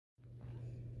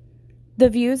The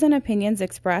views and opinions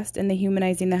expressed in the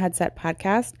Humanizing the Headset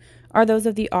podcast are those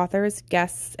of the authors,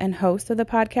 guests, and hosts of the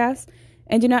podcast,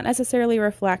 and do not necessarily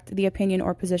reflect the opinion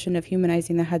or position of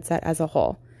Humanizing the Headset as a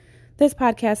whole. This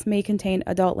podcast may contain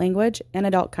adult language and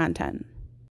adult content.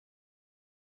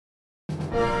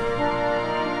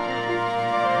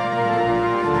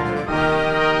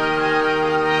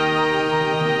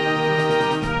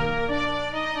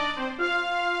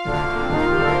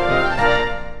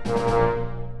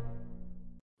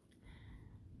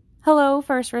 Hello,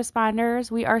 first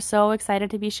responders. We are so excited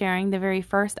to be sharing the very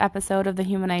first episode of the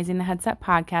Humanizing the Headset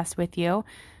podcast with you.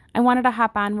 I wanted to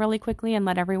hop on really quickly and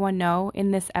let everyone know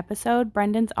in this episode,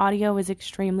 Brendhan's audio is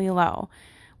extremely low.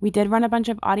 We did run a bunch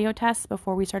of audio tests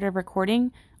before we started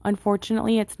recording.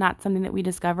 Unfortunately, it's not something that we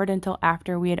discovered until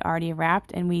after we had already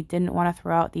wrapped, and we didn't want to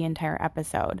throw out the entire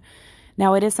episode.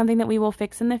 Now, it is something that we will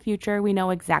fix in the future. We know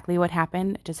exactly what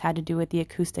happened. It just had to do with the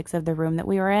acoustics of the room that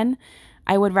we were in.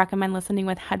 I would recommend listening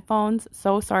with headphones.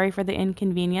 So sorry for the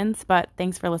inconvenience, but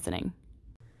thanks for listening.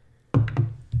 All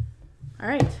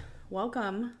right.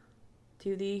 Welcome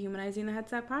to the Humanizing the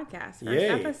Headset podcast. First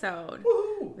episode.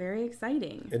 Woo-hoo. Very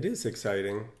exciting. It is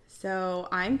exciting. So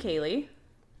I'm Kalee,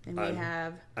 and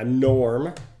I'm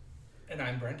Norm. And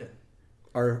I'm Brendhan.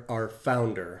 Our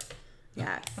founder.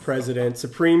 Yes. President,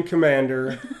 Supreme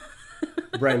Commander,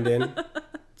 Brendhan.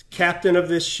 Captain of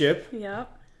this ship.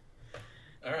 Yep.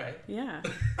 All right. Yeah,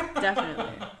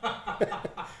 definitely.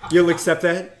 You'll accept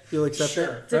that? You'll accept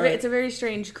Sure. that? It's a very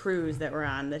strange cruise that we're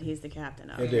on that he's the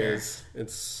captain of. It is.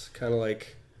 It's kind of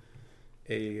like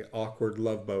a awkward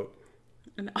love boat.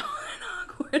 An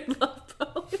awkward love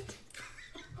boat.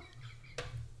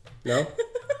 No?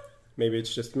 Maybe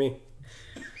it's just me.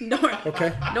 Norm.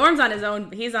 Okay. Norm's on his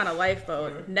own. He's on a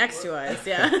lifeboat next to us.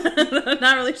 Yeah.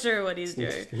 Not really sure what he's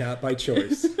doing. Not by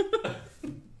choice. I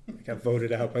got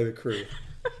voted out by the crew.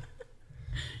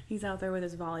 He's out there with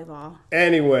his volleyball.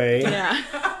 Anyway.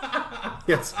 Yeah.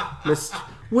 Yes. Miss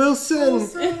Wilson.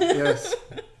 Yes.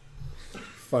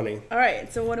 Funny. All right.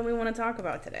 So what do we want to talk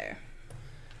about today?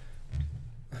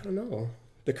 I don't know.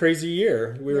 The crazy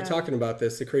year. We were Yeah. talking about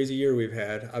this. The crazy year we've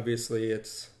had. Obviously,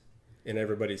 it's in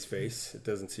everybody's face. It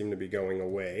doesn't seem to be going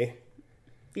away.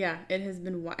 Yeah, it has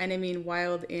been, and I mean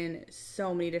wild in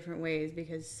so many different ways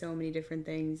because so many different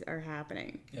things are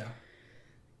happening. Yeah.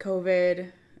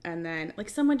 COVID, and then like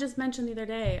someone just mentioned the other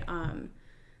day,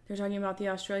 they're talking about the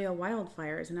Australia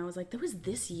wildfires, and I was like, that was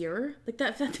this year? Like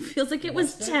that feels like it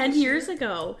was 10 years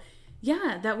ago.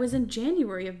 Yeah, that was in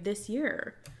January of this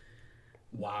year.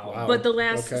 Wow. But the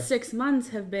last 6 months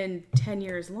have been 10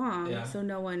 years long, Yeah. so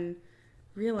no one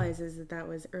realizes that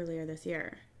was earlier this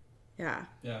year. Yeah.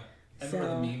 Yeah. I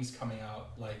remember the memes coming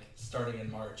out, like, starting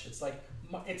in March. It's like,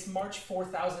 it's March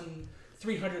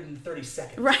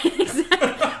 4,332nd. Right,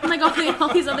 exactly. Like,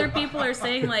 all these other people are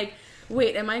saying, like,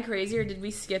 wait, am I crazy or did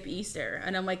we skip Easter?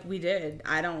 And I'm like, we did.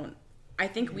 I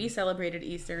think we celebrated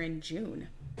Easter in June.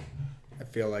 I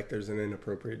feel like there's an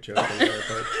inappropriate joke in there,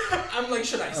 but I'm like,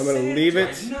 should I I'm going to leave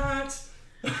it. Not?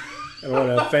 I don't want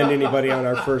to offend anybody on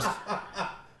our first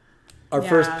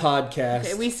podcast.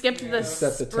 Okay, we skipped the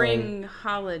Set the spring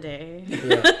holiday.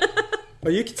 Yeah.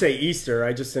 Well, you could say Easter.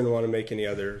 I just didn't want to make any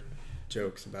other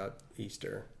jokes about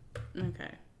Easter.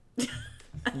 Okay.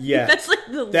 Yeah. That's like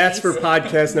the That's for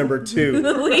podcast number 2.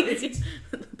 the least.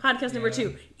 Podcast number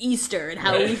 2, Easter, and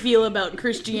how we feel about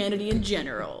Christianity in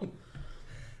general.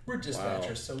 We're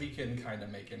dispatchers, so we can kind of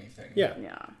make anything Yeah.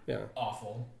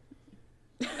 awful.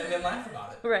 And then laugh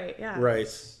about it. Right, yeah. Right.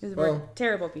 Because we're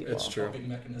terrible people. It's true. Coping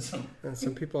mechanism. And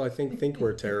some people, I think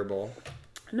we're terrible.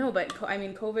 No, but I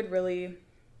mean, COVID really,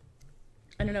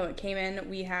 I don't know, it came in,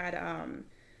 we had 2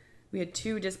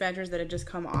 dispatchers that had just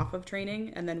come off of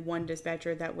training, and then 1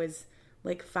 dispatcher that was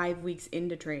like 5 weeks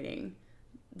into training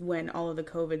when all of the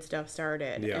COVID stuff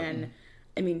started. Yeah. And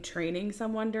I mean, training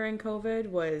someone during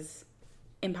COVID was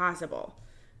impossible.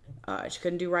 She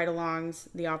couldn't do ride-alongs.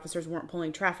 The officers weren't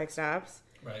pulling traffic stops.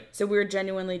 Right. So we were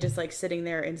genuinely just like sitting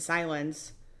there in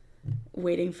silence,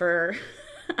 waiting for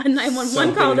a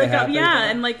 911 call to come. Yeah,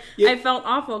 and like I felt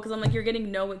awful because I'm like, you're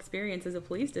getting no experience as a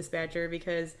police dispatcher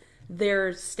because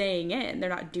they're staying in, they're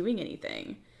not doing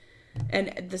anything,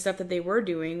 and the stuff that they were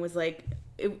doing was like,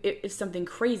 if something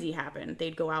crazy happened,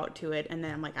 they'd go out to it, and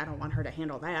then I'm like, I don't want her to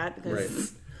handle that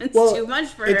because it's too much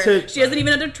for her. She hasn't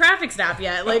even had a traffic stop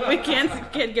yet. Like we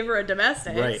can't give her a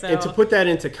domestic. Right. So. And to put that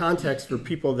into context for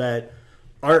people that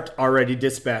aren't already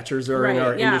dispatchers or in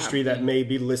our industry that may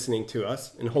be listening to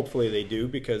us, and hopefully they do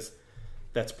because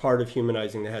that's part of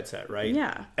humanizing the headset, right?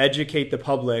 Yeah. Educate the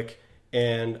public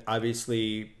and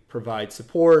obviously provide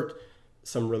support,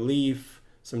 some relief,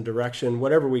 some direction,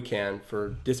 whatever we can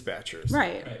for dispatchers.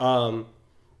 Right.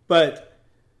 But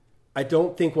I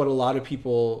don't think what a lot of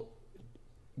people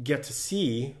get to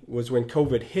see was when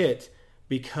COVID hit,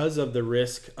 because of the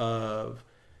risk of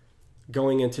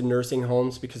going into nursing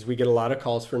homes, because we get a lot of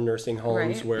calls for nursing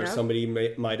homes where somebody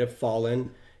might have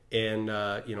fallen and,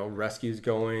 rescues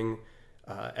going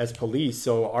as police.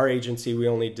 So our agency, we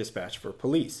only dispatch for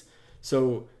police.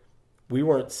 So we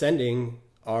weren't sending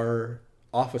our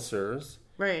officers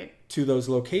to those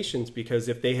locations, because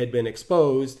if they had been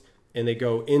exposed and they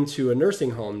go into a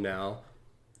nursing home now,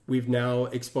 we've now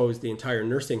exposed the entire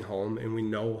nursing home, and we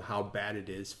know how bad it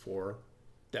is for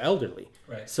the elderly.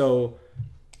 Right. So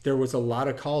there was a lot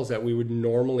of calls that we would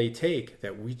normally take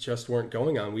that we just weren't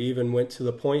going on. We even went to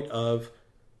the point of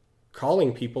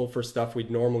calling people for stuff we'd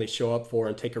normally show up for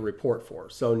and take a report for.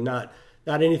 So not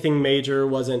anything major,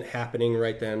 wasn't happening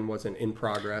right then, wasn't in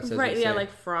progress. Right, yeah,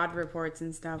 like fraud reports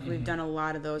and stuff. Mm-hmm. We've done a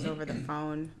lot of those over the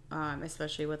phone,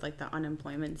 especially with like the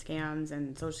unemployment scams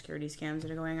and Social Security scams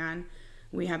that are going on.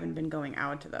 We haven't been going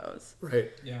out to those.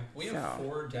 Right. Yeah, we have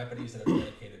 4 deputies that are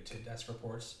dedicated to desk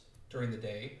reports during the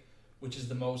day, which is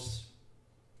the most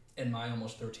in my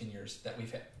almost 13 years that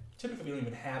we've had. Typically, we don't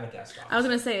even have a desk officer. I was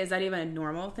going to say, is that even a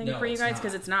normal thing for you guys?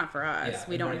 Because it's not for us. Yeah,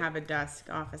 we don't have a desk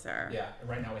officer. Yeah,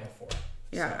 right now we have 4.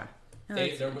 Yeah. So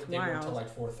they work till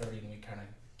like 4:30, and we kind of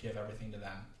give everything to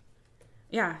them.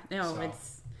 Yeah,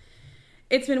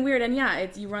 it's been weird. And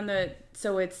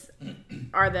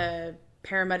are the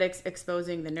paramedics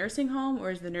exposing the nursing home, or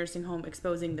is the nursing home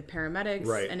exposing the paramedics?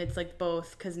 Right. And it's like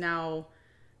both, because now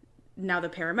the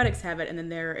paramedics have it, and then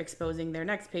they're exposing their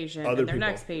next patient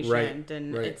next patient,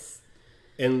 and it's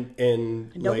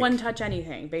and don't one touch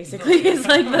anything. Basically, is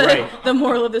like the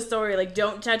moral of the story. Like,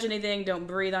 don't touch anything, don't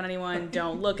breathe on anyone,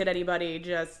 don't look at anybody,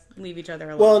 just leave each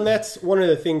other alone. Well, and that's one of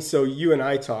the things. So you and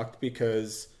I talked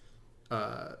because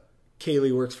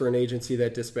Kalee works for an agency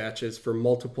that dispatches for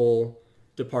multiple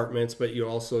departments, but you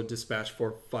also dispatch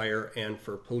for fire and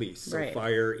for police. So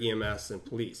fire, EMS, and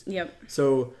police. Yep.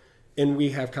 So, and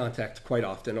we have contact quite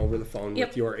often over the phone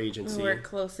with your agency. We work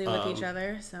closely with each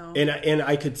other. So, and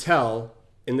I could tell,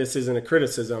 and this isn't a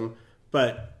criticism,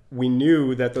 but we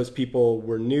knew that those people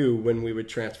were new when we would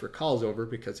transfer calls over,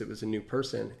 because it was a new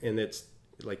person, and it's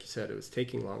like you said, it was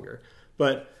taking longer.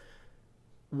 But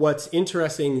what's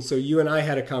interesting, so you and I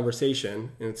had a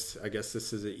conversation, and I guess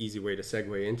this is an easy way to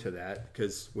segue into that,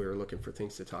 because we were looking for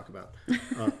things to talk about,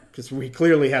 because we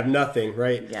clearly have nothing,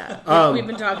 right? Yeah, we've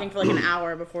been talking for like an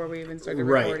hour before we even started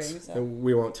recording. Right, so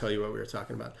we won't tell you what we were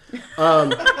talking about.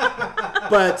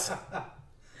 But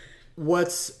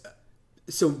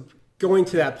so going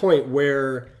to that point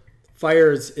where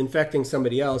fire is infecting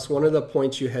somebody else, one of the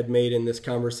points you had made in this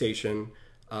conversation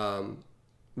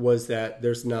was that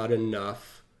there's not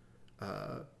enough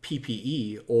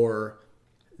PPE, or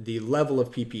the level of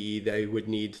PPE they would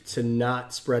need to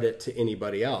not spread it to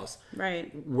anybody else.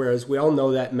 Right. Whereas we all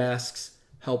know that masks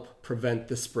help prevent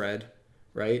the spread,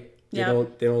 right? They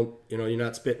don't, you're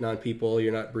not spitting on people,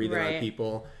 you're not breathing on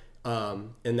people.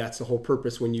 And that's the whole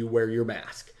purpose when you wear your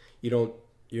mask. You're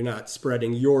not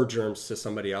spreading your germs to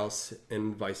somebody else,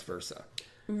 and vice versa.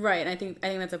 Right. And I think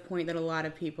that's a point that a lot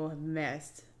of people have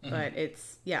missed. But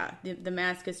it's, the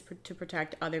mask is to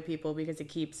protect other people, because it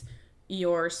keeps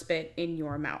your spit in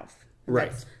your mouth.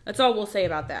 Right. That's all we'll say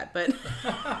about that. But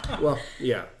well,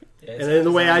 yeah. And then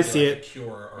the way I see it,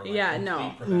 cure or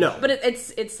no. But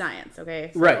it's science,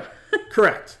 okay? So. Right.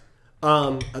 Correct.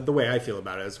 The way I feel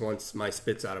about it is, once my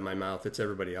spit's out of my mouth, it's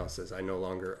everybody else's. I no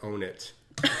longer own it.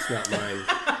 It's not mine.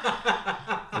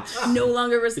 It's no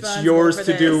longer responsible. It's yours for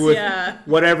to this. do with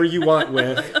whatever you want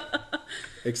with.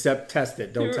 Except test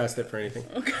it. Don't test it for anything.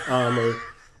 Okay.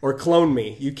 Or clone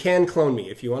me. You can clone me.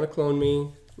 If you want to clone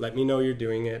me, let me know you're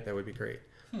doing it. That would be great.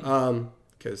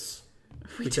 Because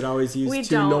we could always use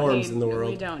 2 Norms in the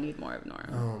world. We don't need more of Norm.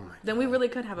 Oh my Then we really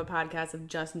could have a podcast of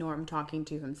just Norm talking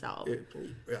to himself.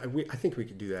 I think we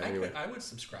could do that anyway. I would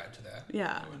subscribe to that.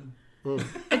 Yeah.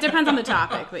 It depends on the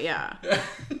topic, but yeah.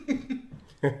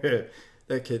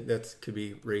 that could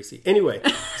be racy. Anyway,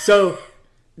 so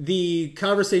the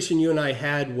conversation you and I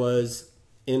had was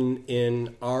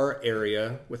in our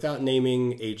area, without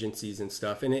naming agencies and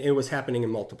stuff, and it was happening in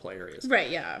multiple areas.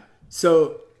 Right, yeah.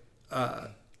 So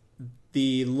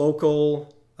the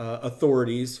local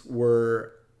authorities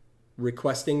were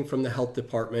requesting from the health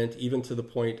department, even to the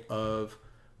point of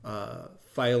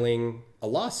filing a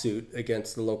lawsuit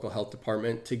against the local health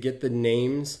department, to get the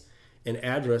names and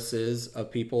addresses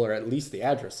of people, or at least the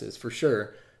addresses for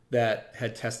sure, that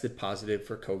had tested positive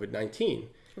for COVID-19.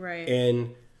 Right.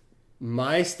 And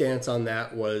my stance on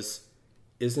that was,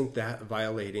 isn't that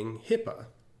violating HIPAA?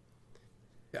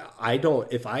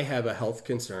 if I have a health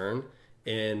concern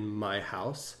in my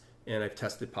house and I've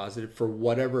tested positive for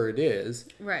whatever it is,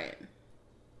 right,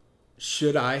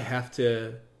 should I have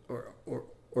to,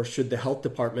 or should the health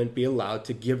department be allowed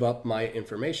to give up my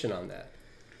information on that?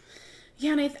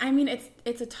 Yeah, and I mean,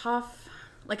 it's a tough,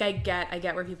 like, I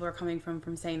get where people are coming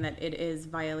from saying that it is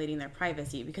violating their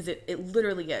privacy, because it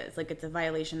literally is. Like, it's a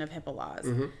violation of HIPAA laws.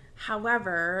 Mm-hmm.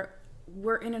 However,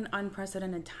 we're in an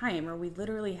unprecedented time where we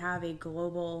literally have a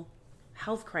global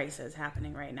health crisis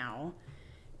happening right now.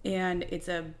 And it's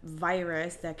a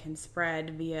virus that can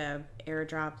spread via air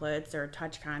droplets or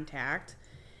touch contact.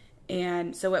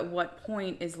 And so at what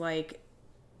point is, like,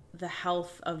 the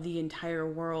health of the entire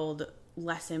world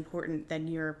less important than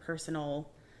your personal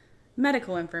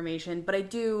medical information? But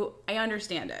I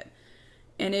understand it.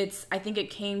 And I think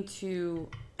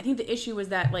the issue was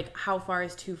that, like, how far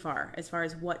is too far as far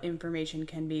as what information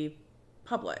can be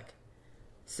public?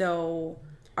 So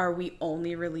are we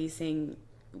only releasing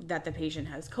that the patient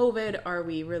has COVID? Are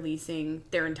we releasing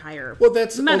their entire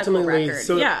that's medical ultimately record?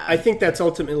 so. Yeah. I think that's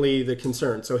ultimately the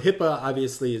concern. So HIPAA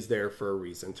obviously is there for a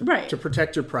reason, to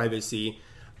protect your privacy.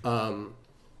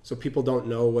 So people don't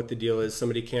know what the deal is.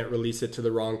 Somebody can't release it to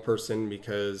the wrong person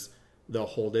because they'll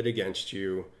hold it against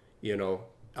you, you know.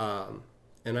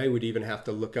 And I would even have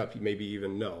to look up, maybe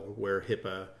even know where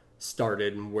HIPAA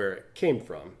started and where it came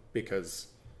from, because,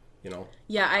 you know,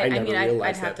 I never realized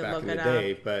I'd have that to back look in it the up.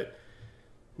 day. But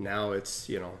now it's,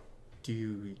 you know, do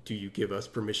you give us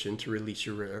permission to release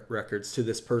your records to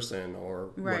this person or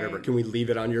whatever? Can we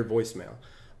leave it on your voicemail?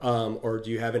 Or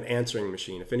do you have an answering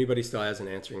machine? If anybody still has an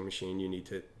answering machine, you need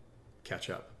to catch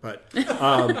up. But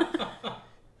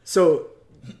so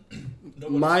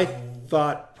my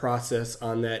thought process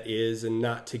on that is, and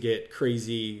not to get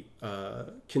crazy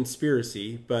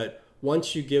conspiracy, but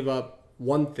once you give up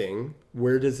one thing,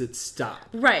 where does it stop?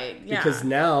 Right, yeah.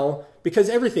 Because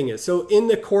everything is. So in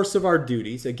the course of our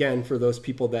duties, again, for those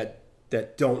people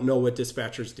that don't know what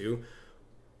dispatchers do,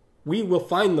 we will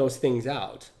find those things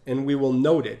out and we will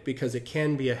note it, because it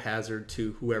can be a hazard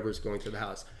to whoever's going to the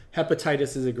house.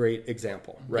 Hepatitis is a great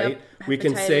example, right? Yep. We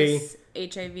can say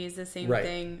HIV is the same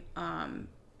thing.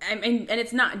 And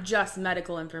it's not just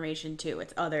medical information too.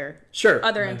 It's other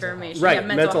information. Right. Yeah,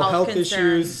 mental health concerns.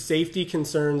 issues, safety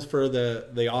concerns for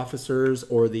the officers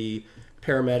or the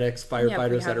paramedics,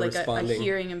 firefighters that are responding. A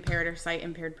hearing impaired or sight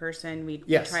impaired person, we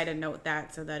try to note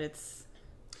that so that it's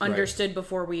understood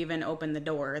before we even open the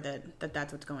door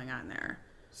that's what's going on there.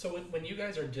 So when you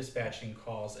guys are dispatching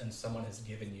calls and someone has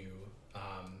given you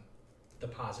the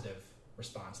positive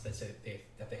response, they say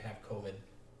that they have COVID,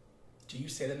 do you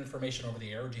say that information over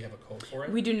the air, or do you have a code for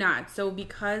it? We do not. So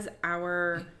because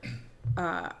our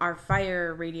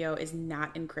fire radio is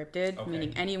not encrypted,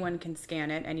 meaning anyone can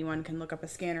scan it, anyone can look up a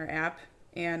scanner app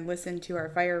and listen to our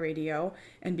fire radio,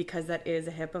 and because that is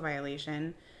a HIPAA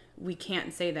violation, we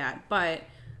can't say that. But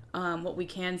what we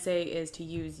can say is to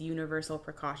use universal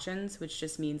precautions, which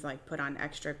just means, like, put on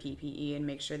extra PPE and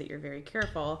make sure that you're very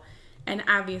careful. And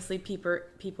obviously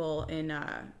people in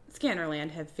Scannerland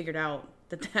have figured out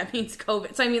that means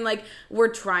COVID. So I mean, like, we're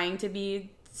trying to be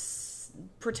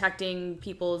protecting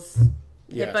people's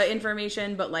HIPAA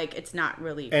information, but, like, it's not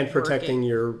really and protecting working.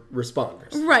 Your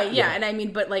responders, right? Yeah. And I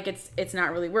mean, but, like, it's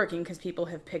not really working because people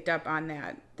have picked up on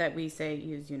that we say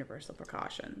use universal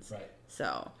precautions. Right.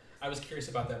 So I was curious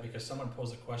about that because someone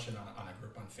posed a question on a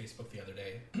group on Facebook the other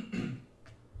day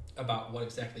about what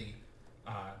exactly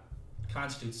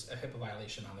constitutes a HIPAA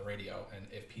violation on the radio, and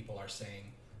if people are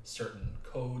saying certain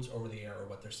codes over the air or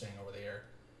what they're saying over the air.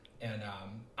 And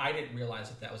I didn't realize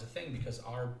that was a thing because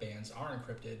our bands are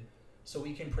encrypted, so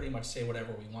we can pretty much say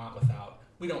whatever we want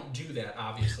we don't do that,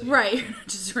 obviously. Right.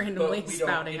 Just randomly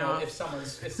spouting off. If someone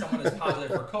is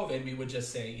positive for COVID, we would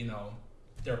just say, you know,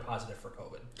 they're positive for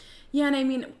COVID. Yeah, and I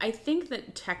mean, I think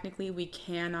that technically we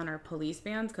can on our police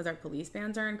bands because our police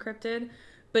bands are encrypted.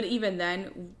 But even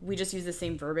then, we just use the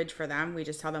same verbiage for them. We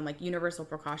just tell them, like, universal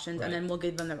precautions, and then we'll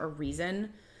give them a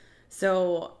reason.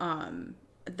 So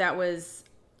that was,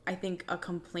 I think, a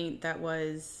complaint that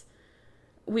was,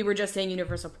 we were just saying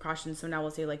universal precautions, so now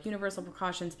we'll say, like, universal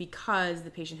precautions because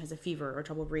the patient has a fever or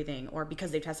trouble breathing or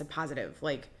because they've tested positive.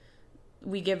 Like,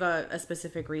 we give a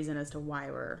specific reason as to why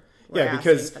we're asking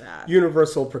because for that.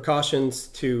 Universal precautions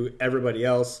to everybody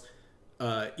else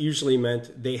usually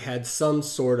meant they had some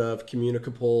sort of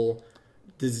communicable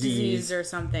disease or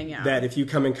something, that if you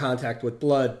come in contact with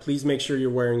blood, please make sure you're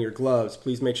wearing your gloves.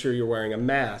 Please make sure you're wearing a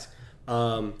mask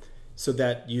so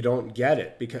that you don't get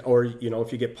it. Because, or, you know,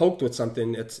 if you get poked with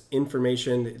something, it's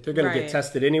information. They're going to get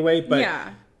tested anyway,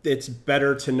 but it's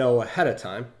better to know ahead of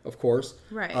time, of course.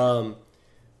 Right.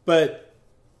 But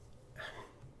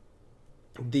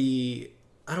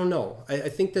I don't know. I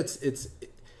think it's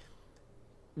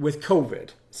with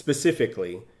COVID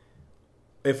specifically.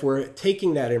 If we're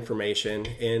taking that information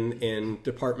and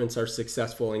departments are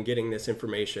successful in getting this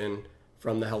information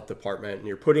from the health department and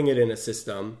you're putting it in a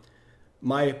system,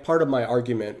 part of my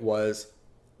argument was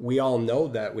we all know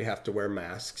that we have to wear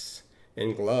masks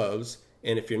and gloves.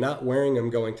 And if you're not wearing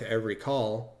them going to every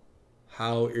call,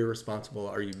 how irresponsible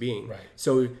are you being? Right.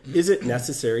 So is it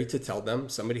necessary to tell them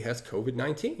somebody has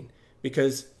COVID-19?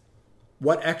 Because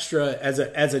what extra, as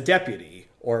a deputy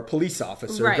or a police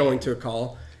officer right. going to a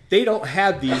call, they don't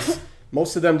have these,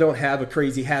 most of them don't have a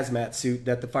crazy hazmat suit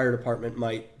that the fire department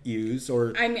might use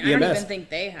or I mean, EMS. I don't even think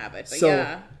they have it, but so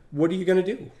yeah. What are you going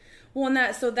to do? Well, and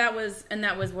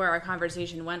that was where our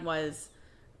conversation went was,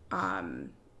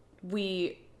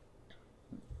 we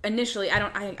initially,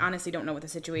 I honestly don't know what the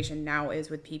situation now is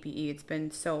with PPE. It's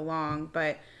been so long,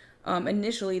 but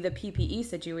initially the PPE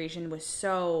situation was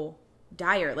so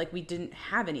dire. Like, we didn't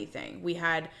have anything.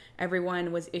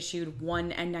 Everyone was issued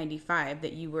one N95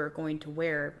 that you were going to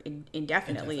wear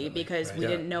indefinitely because right. we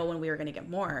didn't know when we were going to get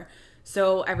more.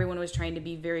 So everyone was trying to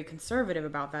be very conservative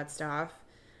about that stuff.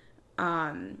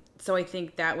 So I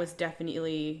think that was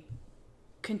definitely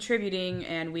contributing,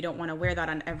 and we don't want to wear that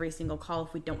on every single call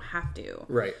if we don't have to.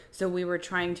 Right. So we were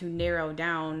trying to narrow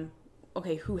down,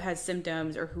 okay, who has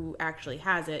symptoms or who actually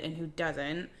has it and who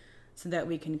doesn't, so that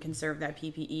we can conserve that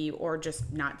PPE or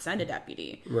just not send a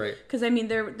deputy. Right. Because, I mean,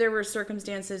 there were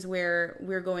circumstances where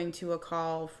we're going to a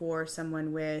call for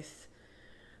someone with,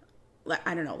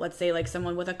 I don't know, let's say like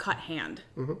someone with a cut hand.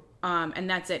 Mm-hmm. And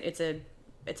that's it.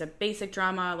 It's a basic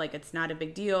trauma, like it's not a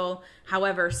big deal.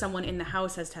 However, someone in the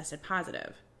house has tested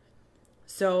positive.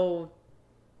 So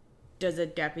does a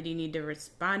deputy need to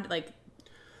respond? Like,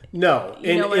 no.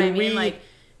 You know what I mean?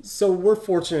 So we're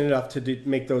fortunate enough to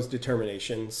make those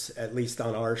determinations, at least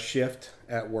on our shift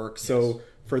at work. Yes. So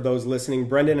for those listening,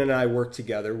 Brendhan and I work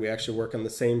together. We actually work on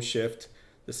the same shift,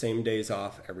 the same days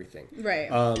off, everything. Right.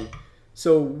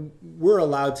 So we're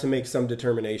allowed to make some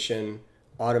determination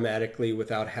automatically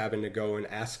without having to go and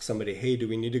ask somebody, hey, do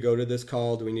we need to go to this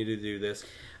call? Do we need to do this?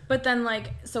 But then,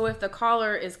 so if the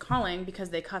caller is calling because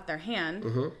they cut their hand,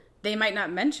 mm-hmm. they might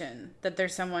not mention that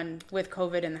there's someone with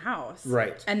COVID in the house.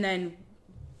 Right. And then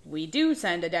we do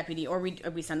send a deputy, or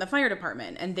we send the fire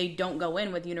department, and they don't go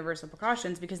in with universal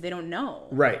precautions because they don't know.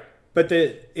 Right. But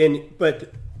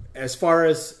as far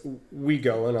as we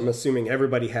go, and I'm assuming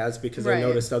everybody has because right. I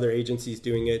noticed other agencies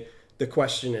doing it, the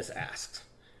question is asked.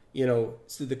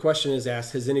 So the question is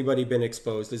asked, has anybody been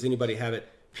exposed? Does anybody have it?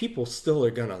 People still are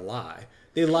going to lie.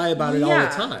 They lie about it all the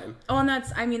time. Oh, and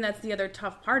that's the other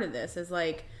tough part of this is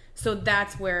so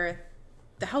that's where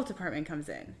the health department comes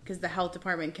in, because the health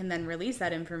department can then release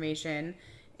that information,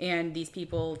 and these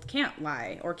people can't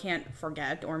lie or can't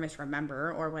forget or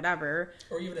misremember or whatever.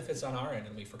 Or even if it's on our end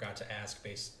and we forgot to ask,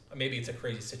 maybe it's a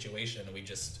crazy situation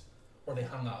and or they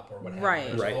hung up or what have right. you.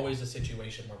 There's right. always a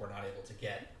situation where we're not able to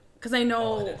get because I know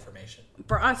all that information.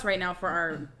 For us right now, for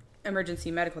our emergency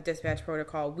medical dispatch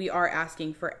protocol, we are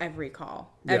asking for every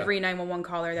call. Yeah. Every 911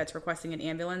 caller that's requesting an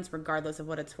ambulance, regardless of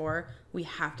what it's for, we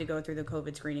have to go through the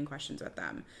COVID screening questions with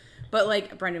them. But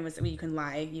like Brendhan was, you can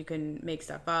lie, you can make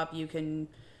stuff up,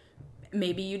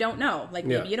 maybe you don't know.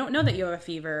 Maybe you don't know that you have a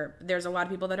fever. There's a lot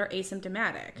of people that are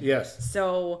asymptomatic. Yes.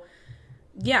 So,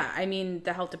 yeah, I mean,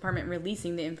 the health department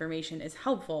releasing the information is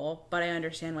helpful, but I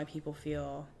understand why people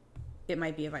feel it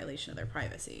might be a violation of their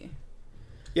privacy.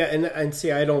 Yeah, and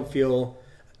see, I don't feel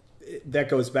that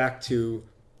goes back to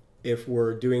if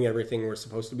we're doing everything we're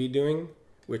supposed to be doing,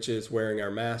 which is wearing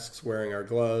our masks, wearing our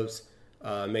gloves,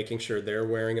 making sure they're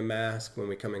wearing a mask when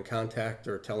we come in contact,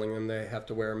 or telling them they have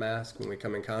to wear a mask when we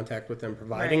come in contact with them,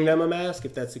 providing right. them a mask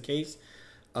if that's the case,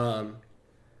 then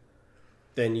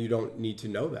you don't need to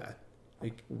know that.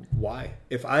 Like, why?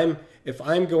 If I'm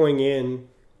going in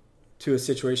to a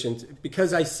situation,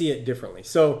 because I see it differently.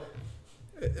 So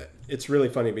it's really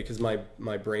funny because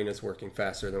my brain is working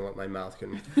faster than what my mouth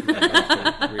can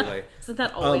relay. Isn't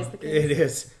that always the case? It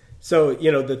is. So,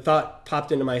 the thought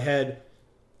popped into my head,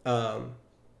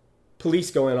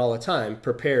 police go in all the time,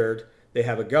 prepared. They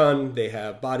have a gun, they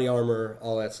have body armor,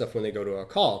 all that stuff when they go to a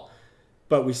call.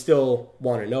 But we still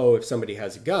want to know if somebody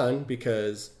has a gun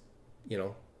because,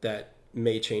 that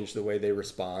may change the way they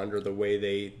respond or the way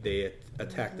they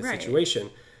attack the right. situation.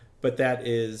 But that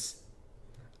is...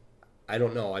 I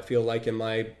don't know. I feel like in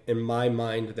my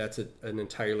mind, that's an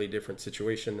entirely different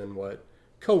situation than what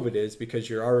COVID is, because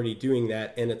you're already doing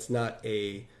that, and it's not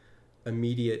a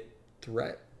immediate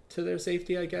threat to their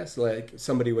safety, I guess. Like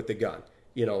somebody with a gun,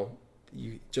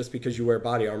 just because you wear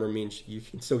body armor means you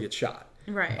can still get shot.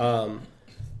 Right.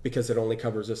 because it only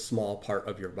covers a small part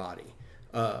of your body.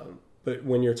 But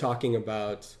when you're talking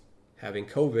about having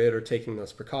COVID or taking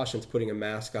those precautions, putting a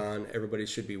mask on, everybody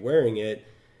should be wearing it.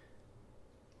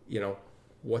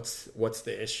 What's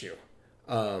the issue?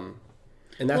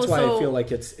 And that's why I feel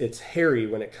like it's hairy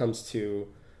when it comes to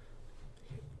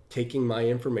taking my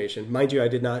information. Mind you, I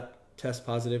did not test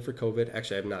positive for COVID.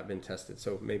 Actually, I have not been tested,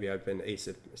 so maybe I've been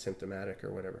asymptomatic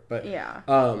or whatever. But yeah,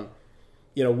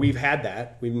 we've had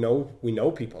that. We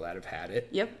know people that have had it.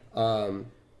 Yep.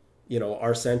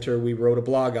 Our center, we wrote a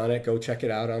blog on it. Go check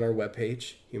it out on our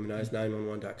webpage,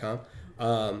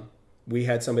 humanize911.com. We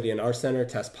had somebody in our center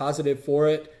test positive for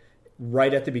it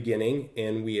right at the beginning,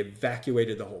 and we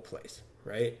evacuated the whole place,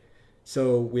 right?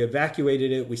 So we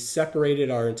evacuated it. We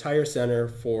separated our entire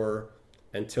center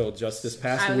until just this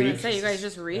past week. I was going to say, you guys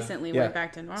just recently went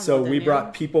back to normal. So we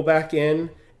brought people back in,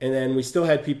 and then we still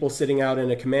had people sitting out in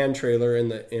a command trailer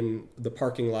in the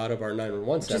parking lot of our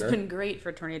 911 center. Which has been great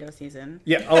for tornado season.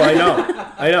 Yeah. Oh,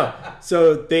 I know.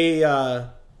 So they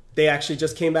actually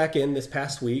just came back in this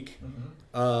past week.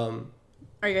 Are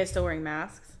you guys still wearing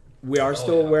masks? We are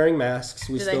still wearing masks.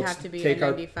 Do they have to be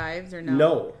N95s or no?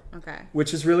 No. Okay.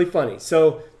 Which is really funny.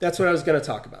 So that's what I was going to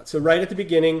talk about. So right at the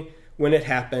beginning, when it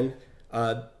happened,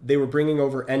 they were bringing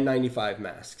over N95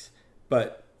 masks,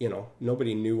 but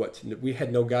nobody knew what to do. We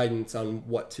had no guidance on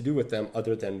what to do with them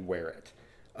other than wear it.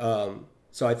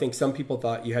 So I think some people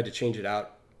thought you had to change it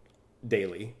out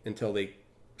daily until they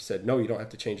said, no, you don't have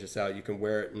to change this out. You can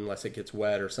wear it unless it gets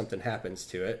wet or something happens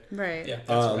to it. Right. Yeah,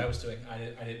 that's what I was doing. I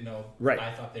didn't know. Right.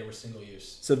 I thought they were single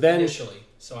use. So then initially,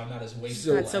 so I'm not as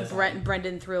wasteful. So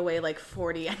Brendan threw away like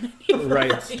 40 N95s.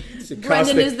 Right.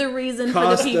 Brendan is the reason for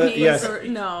the PPE. Yes.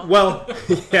 No. Well,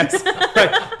 yes.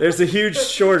 Right. There's a huge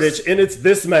shortage, and it's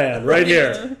this man right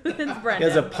here. It's Brendan. He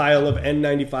has a pile of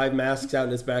N95 masks out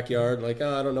in his backyard. Like,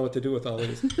 I don't know what to do with all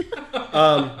these.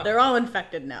 They're all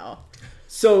infected now.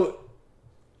 So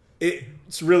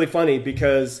it's really funny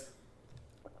because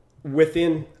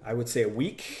within, I would say, a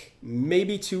week,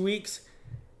 maybe 2 weeks,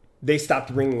 they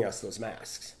stopped bringing us those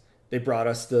masks. They brought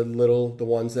us the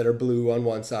ones that are blue on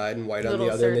one side and white on the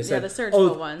other. And they said, the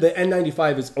surgical ones. The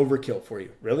N95 is overkill for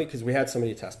you. Really? Because we had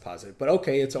somebody test positive. But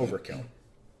okay, it's overkill.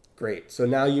 Great. So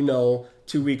now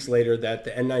 2 weeks later that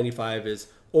the N95 is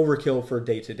overkill for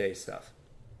day-to-day stuff.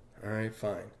 All right,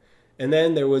 fine. And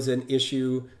then there was an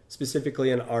issue specifically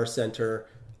in our center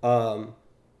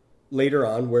later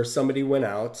on where somebody went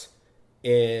out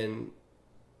and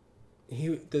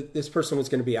this person was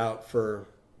going to be out for,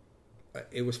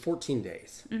 it was 14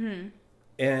 days. Mm-hmm.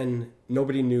 And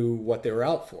nobody knew what they were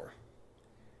out for.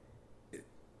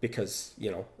 Because,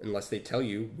 unless they tell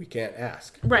you, we can't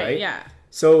ask. Right, yeah.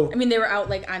 So, I mean, they were out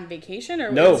like on vacation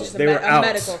or no, was it just they were out. A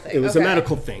medical thing? It was a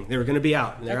medical thing. They were going to be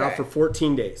out, and they're out for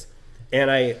 14 days. And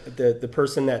the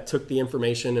person that took the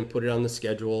information and put it on the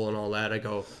schedule and all that,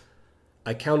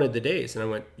 I counted the days, and I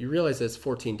went, you realize that's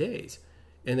 14 days?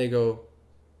 And they go,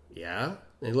 yeah.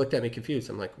 And they looked at me confused.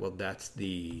 I'm like, well, that's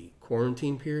the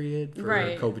quarantine period for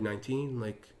COVID-19.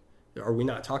 Like, are we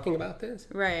not talking about this?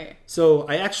 Right. So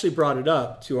I actually brought it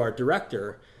up to our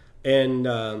director, and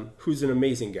who's an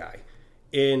amazing guy.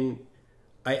 And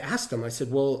I asked him, I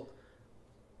said, well,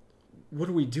 what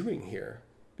are we doing here?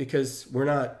 Because we're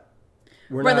not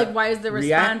like, why is the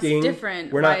response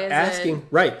different? We're not asking,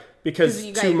 right? Because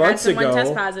you guys 2 months had someone ago,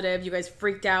 test positive, you guys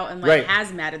freaked out and like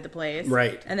hazmated the place,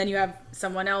 right? And then you have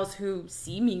someone else who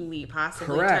seemingly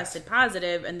possibly tested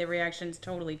positive, and the reaction's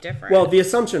totally different. Well, the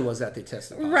assumption was that they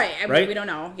tested positive, right? I mean, we don't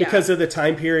know because of the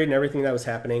time period and everything that was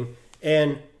happening.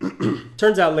 And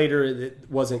turns out later it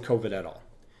wasn't COVID at all.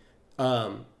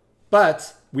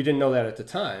 But we didn't know that at the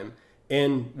time.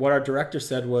 And what our director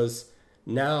said was,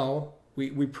 now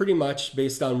we pretty much,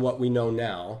 based on what we know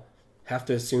now, have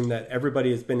to assume that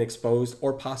everybody has been exposed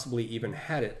or possibly even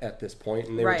had it at this point,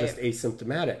 and they were just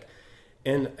asymptomatic.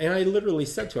 And I literally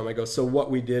said to him, I go, so what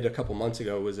we did a couple months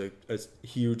ago was a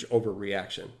huge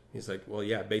overreaction. He's like, well,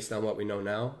 yeah, based on what we know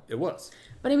now, it was.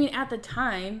 But I mean, at the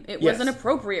time, it was an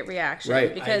appropriate reaction.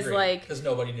 Right. Because because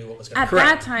nobody knew what was going to happen.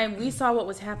 At that time, we saw what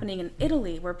was happening in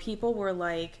Italy, where people were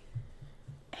like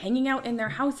hanging out in their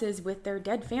houses with their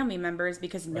dead family members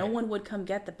because no one would come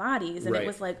get the bodies. And it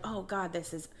was like, oh God,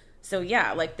 this is... So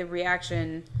yeah, like the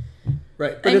reaction...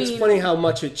 Right, but it's funny how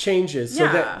much it changes. So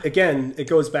that, again, it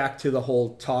goes back to the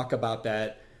whole talk about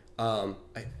that.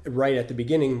 Right at the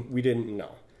beginning, we didn't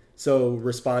know. So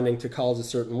responding to calls a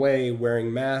certain way,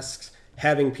 wearing masks,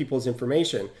 having people's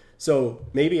information. So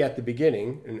maybe at the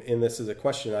beginning, and this is a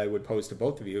question I would pose to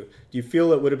both of you, do you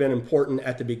feel it would have been important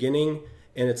at the beginning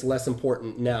and it's less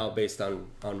important now based on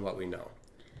what we know?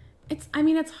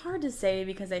 It's hard to say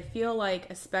because I feel like,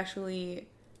 especially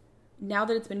now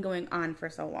that it's been going on for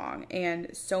so long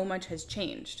and so much has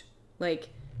changed, like,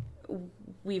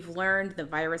 we've learned the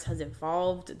virus has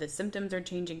evolved, the symptoms are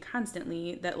changing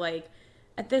constantly, that, like,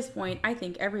 at this point, I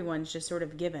think everyone's just sort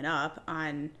of given up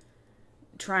on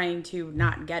trying to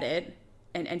not get it.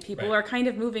 And people are kind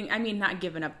of moving, I mean, not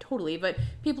given up totally, but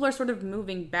people are sort of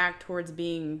moving back towards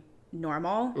being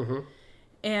normal. Mm-hmm.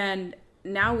 And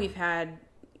now we've had,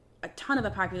 a ton of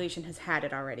the population has had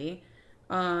it already.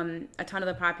 A ton of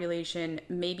the population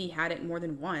maybe had it more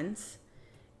than once.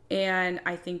 And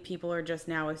I think people are just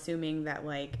now assuming that,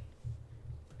 like,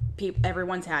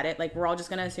 everyone's had it. Like, we're all just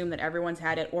going to assume that everyone's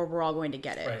had it, or we're all going to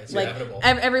get it. Right, it's like, inevitable.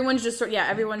 Everyone's just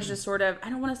sort of, I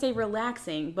don't want to say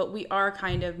relaxing, but we are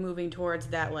kind of moving towards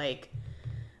that, like,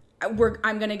 I'm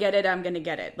going to get it, I'm going to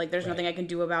get it. Like, there's nothing I can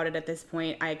do about it at this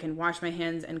point. I can wash my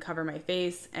hands and cover my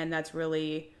face, and that's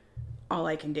really all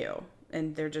I can do.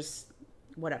 And they're just,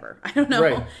 whatever. I don't know.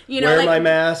 Right. You know, wear like, my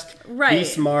mask. Right. Be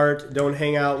smart. Don't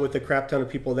hang out with a crap ton of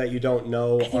people that you don't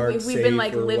know aren't safe. We've been,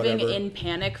 like, or living whatever. in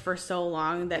panic for so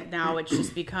long that now it's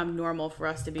just become normal for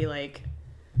us to be like,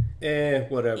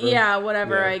 whatever. yeah,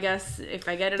 whatever. Yeah. I guess if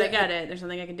I get it, I get it. There's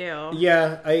nothing I can do.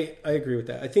 Yeah, I agree with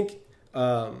that. I think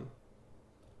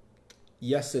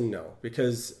yes and no,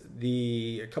 because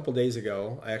a couple days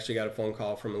ago, I actually got a phone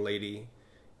call from a lady,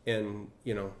 and,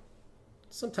 you know,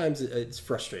 sometimes it's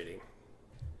frustrating.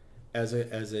 As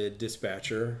a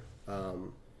dispatcher,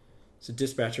 so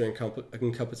dispatcher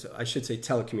encompass, I should say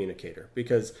telecommunicator,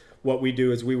 because what we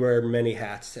do is we wear many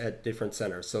hats at different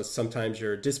centers. So sometimes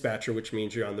you're a dispatcher, which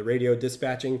means you're on the radio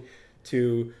dispatching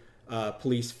to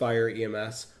police, fire,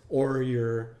 EMS, or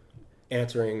you're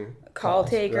answering Call calls,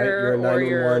 taker, right? You're a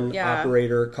 911 yeah.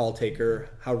 operator, call taker,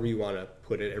 however you want to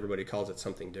put it. Everybody calls it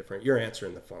something different. You're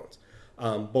answering the phones,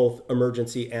 both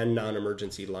emergency and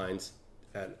non-emergency lines.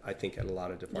 I think at a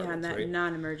lot of departments, Yeah, and that right?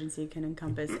 non-emergency can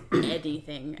encompass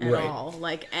anything at Right. all,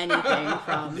 like anything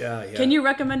from. Yeah. Can you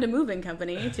recommend a moving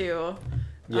company to?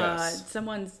 Yes.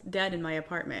 Someone's dead in my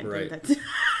apartment. Right. That's,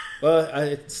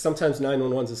 Well, sometimes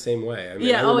 911's the same way. I mean,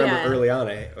 Yeah, I remember yeah. early on,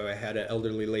 I had an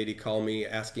elderly lady call me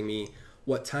asking me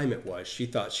what time it was. She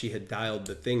thought she had dialed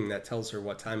the thing that tells her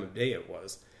what time of day it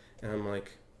was, and I'm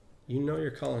like, you know,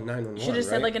 you're calling 911. she just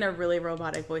right? said, like, in a really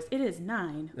robotic voice, "It is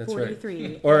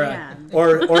 9:43 a.m."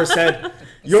 Or said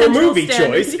your Central movie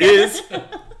Standard, choice yeah. is.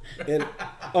 And,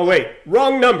 oh wait,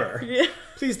 wrong number. Yeah.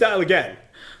 Please dial again.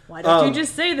 Why don't you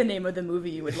just say the name of the movie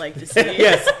you would like to see?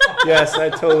 yes, I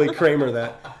totally Kramer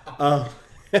that.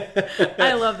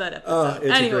 I love that episode.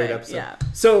 It's Anyway, a great episode. yeah.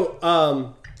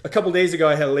 So a couple days ago,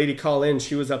 I had a lady call in.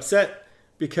 She was upset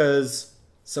because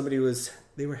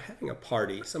they were having a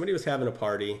party. Somebody was having a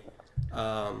party.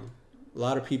 A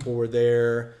lot of people were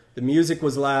there. The music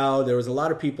was loud. There was a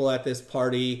lot of people at this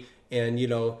party, and, you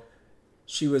know,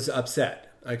 she was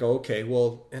upset. I go, okay,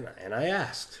 well, and I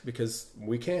asked, because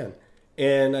we can.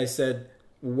 And I said,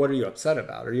 what are you upset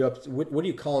about? What are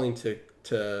you calling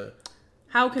to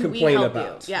How can we complain help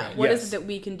about? you? Yeah. Right. What Yes. is it that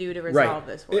we can do to resolve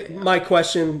this for you? My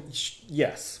question,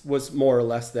 yes, was more or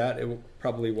less that. It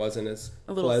probably wasn't as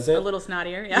pleasant. A little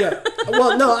snottier, yeah. Yeah.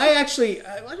 Well, no, I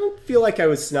don't feel like I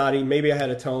was snotty. Maybe I had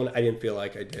a tone. I didn't feel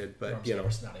like I did, but, you know.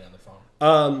 We're snotty on the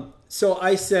phone. So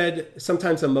I said,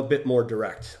 sometimes I'm a bit more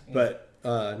direct, but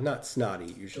not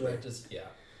snotty usually. Direct is, yeah.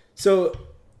 So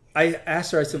I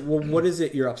asked her, I said, well, what is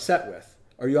it you're upset with?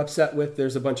 Are you upset with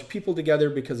there's a bunch of people together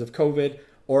because of COVID,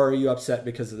 or are you upset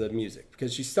because of the music?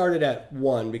 Because she started at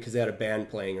one because they had a band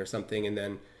playing or something, and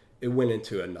then it went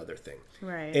into another thing.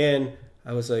 Right. And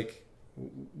I was like,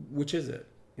 which is it?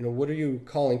 You know, what are you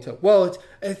calling to? Well,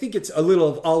 I think it's a little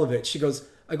of all of it. She goes,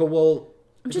 I go, well,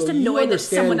 I'm just annoyed that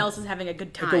someone else is having a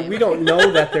good I time. go, we don't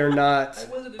know that they're not.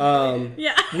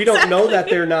 Yeah, we don't know that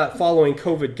they're not following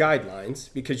COVID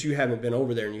guidelines because you haven't been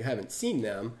over there and you haven't seen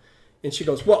them. And she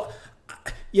goes, well,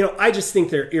 you know, I just think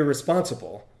they're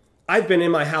irresponsible. I've been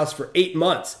in my house for 8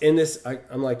 months, and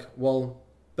I'm like, well,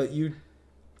 but you.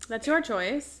 That's your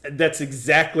choice. That's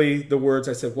exactly the words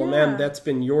I said. Well, Yeah. ma'am, that's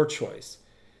been your choice.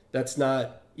 That's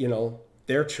not, you know,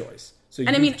 their choice. So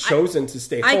And you've chosen to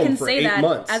stay home for 8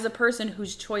 months. As a person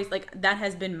whose choice, like, that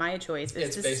has been my choice, is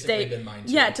It's to basically stay. been mine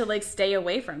too. Yeah, to, like, stay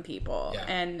away from people. Yeah.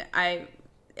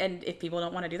 And if people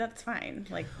don't want to do that, that's fine.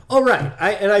 Like, All right.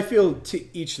 I feel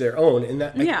to each their own. And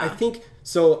that Yeah. I think,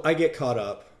 so I get caught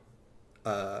up.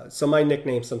 So my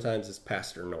nickname sometimes is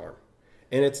Pastor Norm.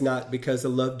 And it's not because I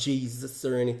love Jesus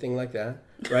or anything like that,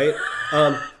 right?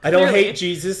 I don't hate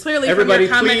Jesus. Clearly, everybody,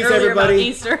 from your comment please, earlier everybody. about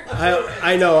Easter.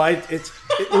 I know.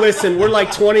 Listen, we're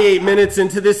like 28 minutes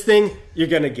into this thing. You're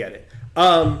gonna get it.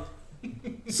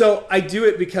 So I do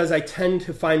it because I tend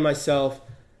to find myself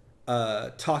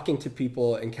talking to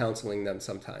people and counseling them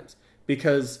sometimes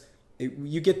because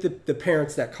you get the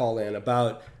parents that call in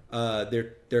about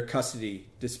their custody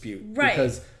dispute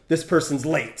because this person's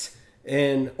late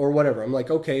or whatever. I'm like,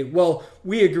 okay, well,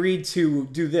 we agreed to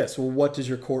do this. Well, what does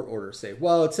your court order say?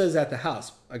 Well, it says at the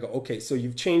house. I go, okay, so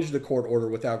you've changed the court order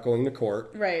without going to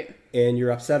court. Right. And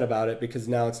you're upset about it because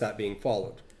now it's not being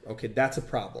followed. Okay, that's a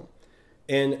problem.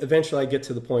 And eventually I get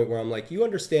to the point where I'm like, you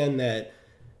understand that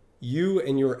you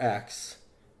and your ex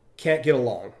can't get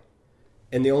along.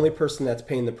 And the only person that's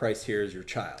paying the price here is your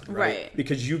child, right?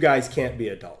 Because you guys can't be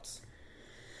adults.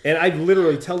 And I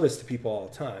literally tell this to people all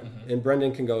the time. Mm-hmm. And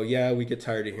Brendhan can go, yeah, we get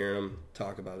tired of hearing him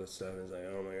talk about this stuff. It's like,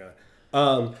 oh my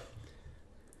God.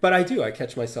 But I do. I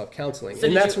catch myself counseling. So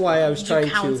and that's why I was trying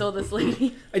to counsel this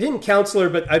lady. I didn't counsel her,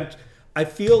 but I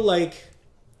feel like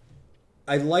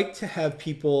I like to have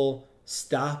people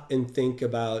stop and think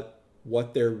about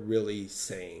what they're really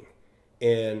saying.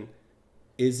 And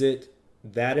is it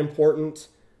that important?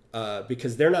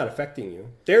 Because they're not affecting you.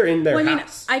 They're in their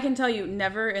house. I can tell you,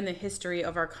 never in the history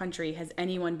of our country has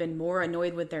anyone been more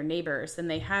annoyed with their neighbors than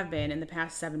they have been in the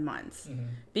past 7 months. Mm-hmm.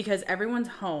 Because everyone's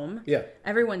home. Yeah.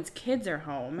 Everyone's kids are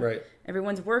home. Right.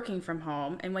 Everyone's working from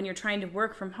home. And when you're trying to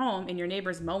work from home and your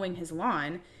neighbor's mowing his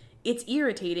lawn, it's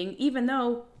irritating, even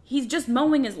though he's just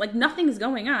mowing his, like, nothing's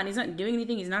going on. He's not doing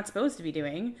anything he's not supposed to be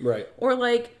doing. Right. Or,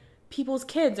 like, people's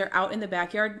kids are out in the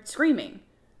backyard screaming.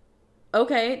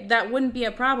 Okay, that wouldn't be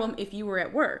a problem if you were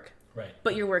at work. Right.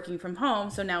 But you're working from home,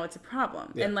 so now it's a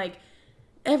problem. Yeah. And, like,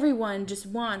 everyone just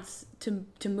wants to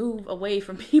move away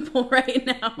from people right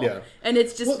now. Yeah. And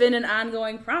it's just been an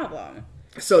ongoing problem.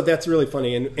 So that's really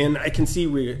funny. And I can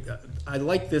see I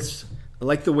like this. I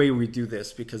like the way we do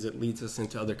this because it leads us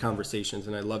into other conversations,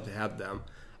 and I love to have them.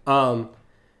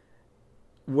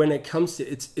 When it comes to,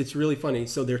 it's really funny.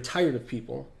 So they're tired of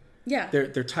people. Yeah.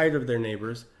 They're tired of their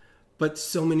neighbors. But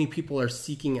so many people are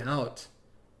seeking out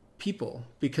people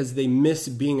because they miss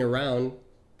being around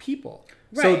people.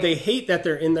 Right. So they hate that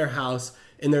they're in their house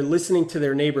and they're listening to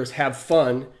their neighbors have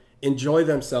fun, enjoy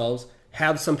themselves,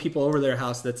 have some people over their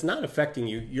house that's not affecting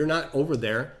you. You're not over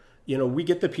there. You know, we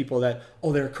get the people that,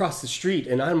 they're across the street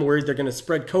and I'm worried they're going to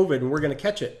spread COVID and we're going to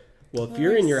catch it. Well, if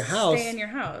you're in your house, stay in your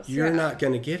house. You're not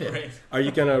going to get it. Right. Are you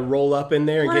going to roll up in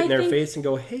there and get in their face and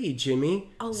go, hey,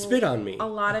 Jimmy, spit on me? A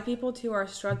lot of people, too, are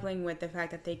struggling with the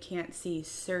fact that they can't see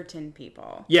certain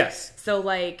people. Yes. So,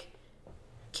 like,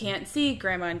 can't see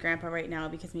grandma and grandpa right now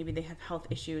because maybe they have health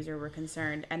issues or we're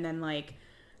concerned. And then, like,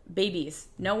 babies.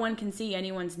 No one can see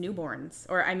anyone's newborns.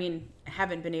 Or, I mean,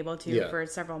 haven't been able to for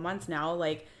several months now.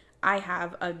 Like, I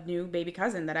have a new baby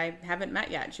cousin that I haven't met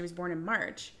yet. She was born in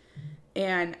March.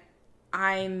 And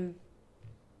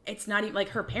it's not even like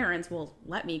her parents will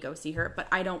let me go see her, but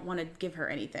I don't want to give her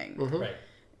anything. Mm-hmm. Right.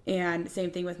 And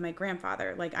same thing with my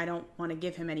grandfather. Like, I don't want to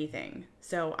give him anything.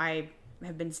 So I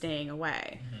have been staying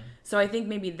away. Mm-hmm. So I think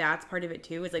maybe that's part of it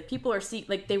too, is like people are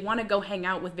like they want to go hang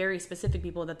out with very specific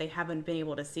people that they haven't been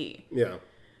able to see. Yeah.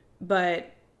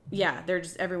 But yeah,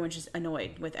 everyone's just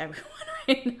annoyed with everyone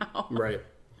right now. Right.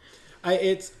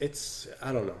 I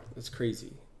don't know. It's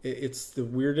crazy. It's the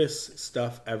weirdest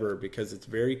stuff ever because it's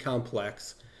very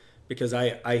complex. Because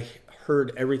I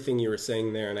heard everything you were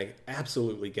saying there and I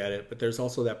absolutely get it. But there's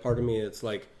also that part of me that's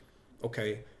like,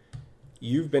 okay,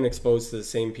 you've been exposed to the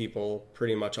same people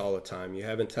pretty much all the time. You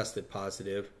haven't tested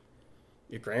positive.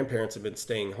 Your grandparents have been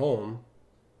staying home.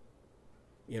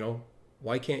 You know,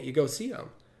 why can't you go see them?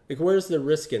 Like, where's the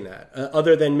risk in that?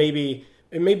 Other than maybe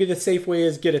the safe way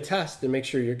is get a test and make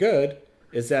sure you're good.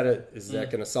 Is that going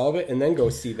to solve it? And then go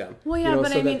see them. Well, yeah,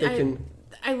 but so I mean,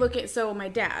 I look at, so my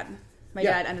dad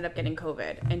ended up getting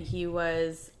COVID and he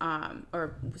was,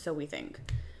 or so we think,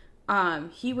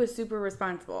 he was super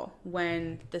responsible.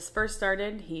 When this first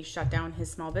started, he shut down his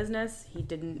small business. He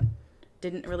didn't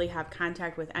really have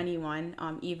contact with anyone.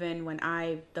 Even when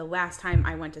the last time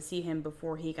I went to see him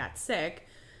before he got sick,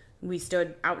 we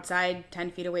stood outside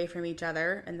 10 feet away from each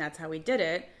other and that's how we did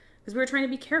it. Because we were trying to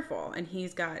be careful, and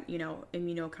he's got,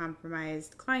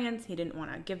 immunocompromised clients. He didn't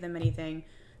want to give them anything.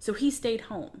 So he stayed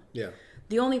home. Yeah.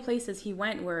 The only places he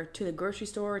went were to the grocery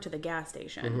store or to the gas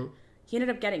station. Mm-hmm. He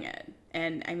ended up getting it.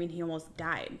 And, I mean, he almost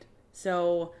died.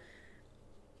 So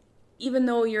even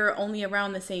though you're only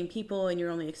around the same people and you're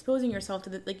only exposing yourself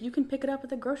to you can pick it up at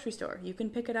the grocery store. You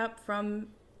can pick it up from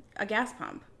a gas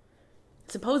pump.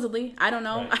 Supposedly, I don't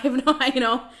know. Right. I have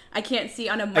no, I can't see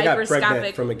on a microscopic. I got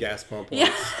pregnant from a gas pump once.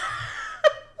 Yeah.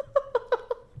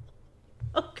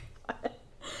 Oh God.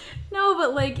 No,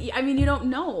 but you don't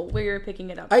know where you're picking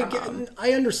it up from.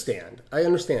 I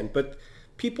understand, but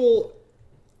people,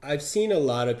 I've seen a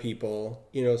lot of people.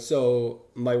 So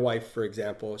my wife, for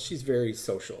example, she's very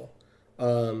social.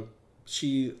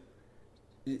 She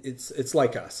it's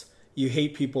like us. You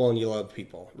hate people and you love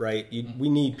people, right? We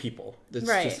need people. That's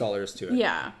just all there is to it.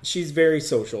 Yeah. She's very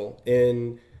social,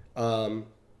 and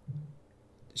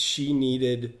she's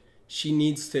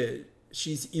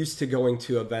used to going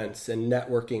to events and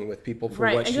networking with people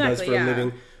for what she does for a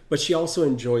living, but she also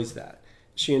enjoys that.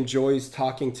 She enjoys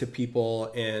talking to people,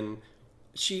 and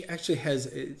she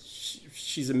actually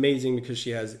she's amazing because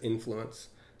she has influence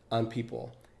on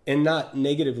people. And not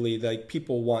negatively, like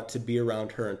people want to be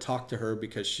around her and talk to her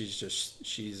because she's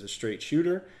a straight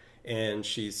shooter and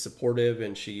she's supportive,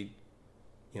 and she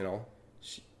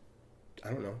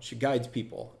guides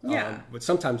people. But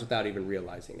sometimes without even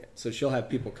realizing it. So she'll have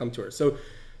people come to her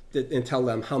and tell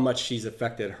them how much she's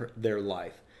affected their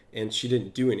life. And she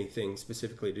didn't do anything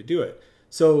specifically to do it.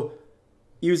 So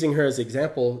using her as an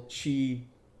example, she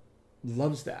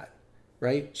loves that.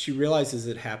 Right? She realizes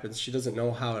it happens. She doesn't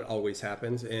know how it always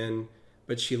happens,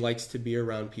 but she likes to be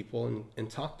around people and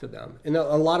talk to them. And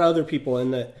a lot of other people in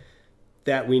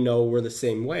that we know were the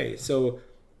same way. So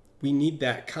we need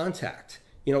that contact.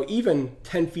 Even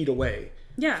 10 feet away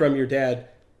from your dad,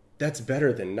 that's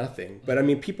better than nothing. But I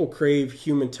mean, people crave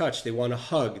human touch. They want to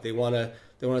hug. They want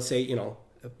to say,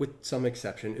 with some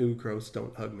exception, ooh, gross,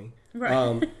 don't hug me.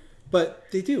 Right. But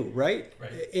they do, right?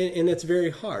 And it's very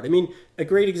hard. I mean, a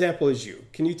great example is you.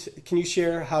 Can you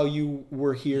share how you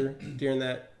were here during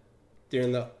the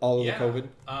COVID?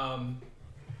 I'm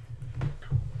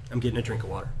getting a drink of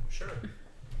water. Sure.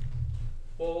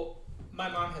 Well, my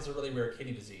mom has a really rare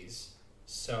kidney disease,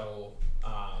 so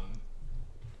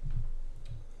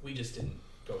we just didn't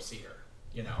go see her,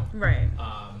 Right.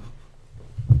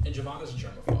 And Giovanna's a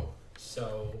germaphobe,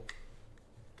 so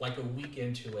like a week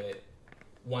into it,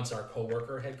 once our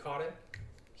coworker had caught it,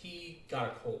 he got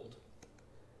a cold.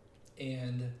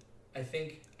 And I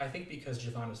think because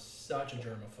Giovanna's such a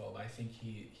germaphobe, I think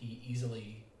he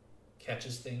easily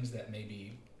catches things that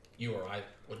maybe you or I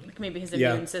wouldn't. Maybe his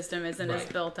immune system isn't as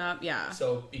built up. Yeah.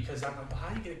 So because I'm like, how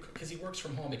do you get it? Because he works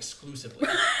from home exclusively.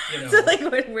 So like,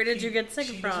 where did you get sick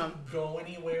from? He doesn't go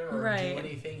anywhere or do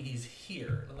anything. He's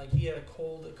here. Like he had a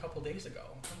cold a couple days ago.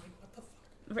 I'm like, what the fuck?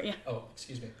 Right, yeah. Oh,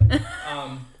 excuse me.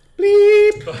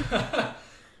 Bleep.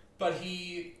 But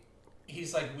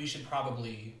he's like, we should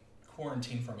probably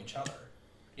quarantine from each other,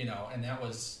 and that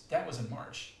was in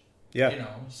March. Yeah.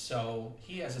 So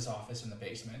he has his office in the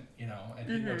basement, and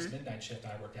he works midnight shift,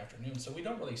 I work afternoon, so we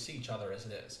don't really see each other as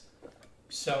it is.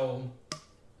 So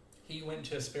he went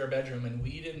to a spare bedroom, and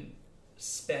we didn't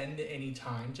spend any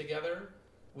time together.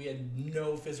 We had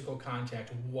no physical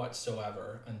contact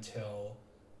whatsoever until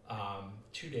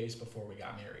 2 days before we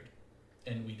got married.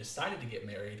 And we decided to get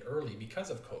married early because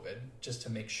of COVID, just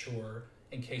to make sure,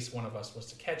 in case one of us was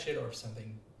to catch it or if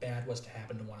something bad was to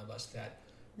happen to one of us, that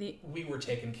we were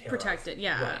taken care of. Protected,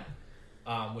 yeah.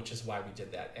 Right. Which is why we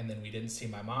did that. And then we didn't see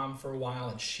my mom for a while,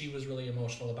 and she was really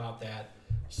emotional about that.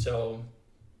 So,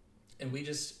 and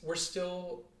we're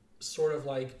still sort of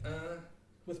like,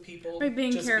 with people. Right,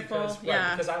 being just careful,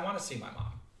 because I want to see my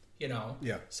mom,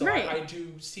 Yeah. So I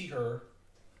do see her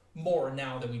more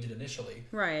now than we did initially.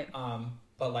 Right.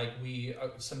 But like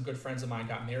some good friends of mine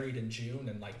got married in June,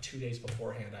 and like 2 days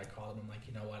beforehand I called them. I'm like,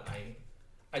 you know what? I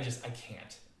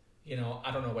can't.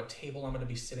 I don't know what table I'm going to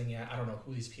be sitting at. I don't know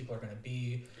who these people are going to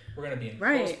be. We're going to be in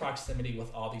close proximity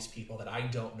with all these people that I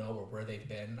don't know or where they've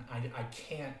been. I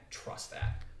can't trust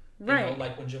that. Right.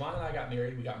 Like when Giovanna and I got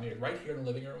married, we got married right here in the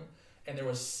living room, and there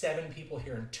was 7 people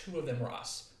here, and 2 of them were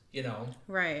us.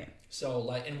 Right. So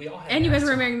like, and we all had. And you guys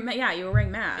were wearing, you were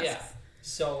wearing masks. Yeah.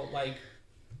 So like,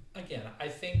 again, I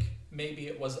think maybe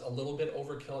it was a little bit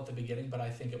overkill at the beginning, but I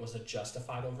think it was a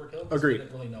justified overkill. Agreed. We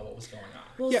didn't really know what was going on.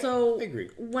 Well, yeah, so I agree.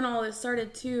 When all this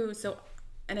started too,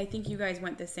 and I think you guys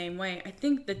went the same way. I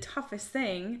think the toughest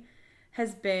thing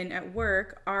has been at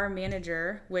work, our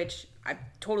manager, which I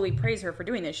totally praise her for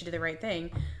doing this. She did the right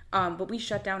thing. But we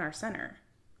shut down our center.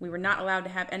 We were not allowed to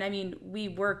have, and I mean, we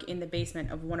work in the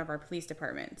basement of one of our police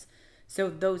departments. So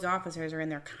those officers are in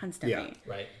there constantly.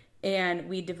 Yeah, right. And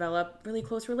we develop really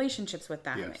close relationships with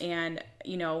them. Yes. And,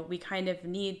 we kind of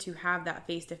need to have that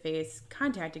face-to-face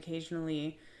contact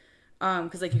occasionally.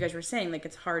 Because like you guys were saying, like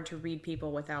it's hard to read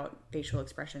people without facial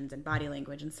expressions and body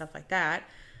language and stuff like that.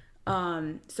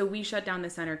 So we shut down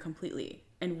the center completely.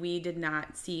 And we did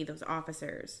not see those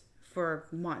officers for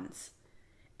months.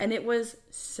 And it was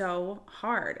so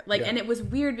hard. And it was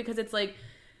weird because it's like,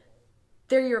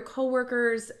 they're your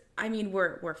coworkers. I mean,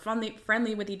 we're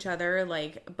friendly with each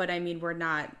other, but I mean, we're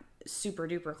not super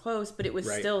duper close, but it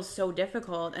was still so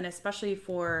difficult. And especially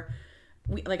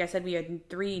like I said, we had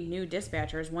 3 new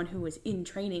dispatchers, one who was in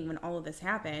training when all of this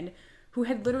happened. who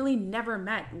had literally never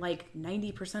met like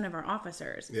 90% of our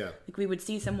officers. Yeah. Like we would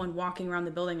see someone walking around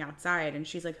the building outside and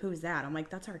she's like, who's that? I'm like,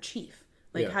 that's our chief.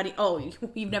 Like, Yeah. how do you,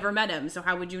 you've never met him, so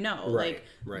how would you know? Right, Like,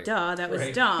 right. duh, that was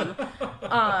Right. dumb.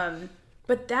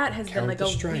 But that has been Count like the a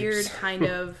stripes. weird kind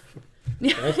of...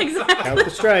 Yeah, exactly. Count the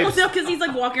stripes. No, because he's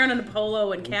like walking around in a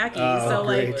polo and khakis. So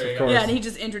great, like, of course. yeah, and he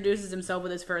just introduces himself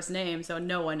with his first name, so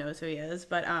no one knows who he is.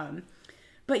 But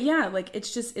yeah, like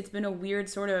it's been a weird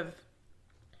sort of,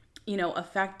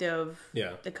 effect of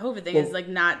the COVID thing is like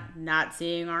not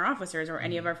seeing our officers or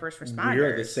any of our first responders.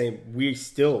 We're the same. We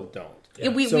still don't. Yeah.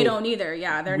 We don't either.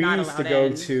 Yeah, they're not allowed We used to go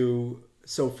in. to.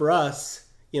 So for us,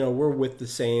 we're with the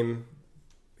same.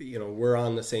 We're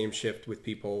on the same shift with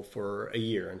people for a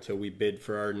year until we bid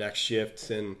for our next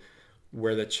shifts, and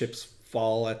where the chips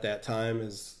fall at that time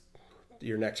is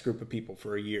your next group of people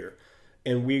for a year.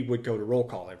 And we would go to roll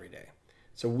call every day.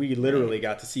 So we literally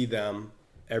got to see them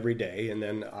every day. And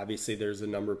then obviously there's a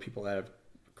number of people that have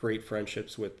great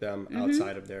friendships with them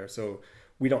outside of there. So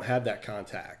we don't have that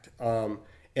contact. And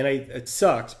it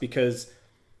sucks because,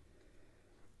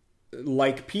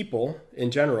 like people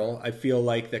in general, I feel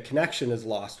like the connection is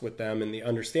lost with them and the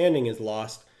understanding is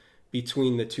lost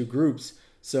between the two groups.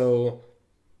 So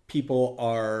people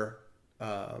are,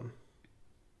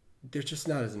 they're just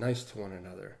not as nice to one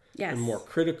another. Yes. They're more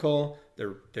critical.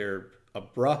 They're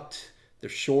abrupt. They're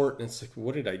short. And it's like,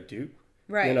 what did I do?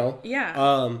 Right.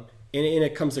 Yeah. And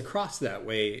it comes across that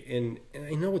way. And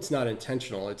I know it's not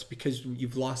intentional. It's because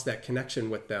you've lost that connection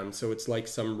with them. So it's like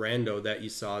some rando that you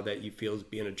saw that you feel is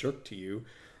being a jerk to you.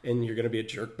 And you're going to be a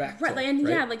jerk back to Right, them, and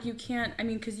right? yeah, like you can't,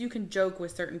 because you can joke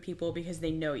with certain people because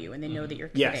they know you and they know that you're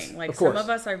kidding. Yes, like of some course. of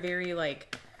us are very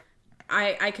like,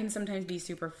 I can sometimes be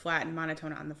super flat and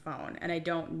monotone on the phone, and I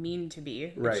don't mean to be.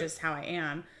 It's Right. just how I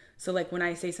am. So like when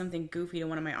I say something goofy to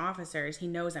one of my officers, he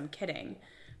knows I'm kidding.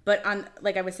 But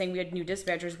like I was saying, we had new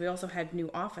dispatchers. We also had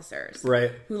new officers.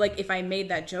 Right. Who like, if I made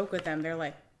that joke with them, they're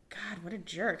like, God, what a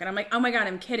jerk. And I'm like, oh my God,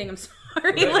 I'm kidding. I'm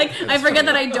sorry. Like, I forget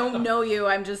that I don't know you.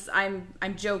 I'm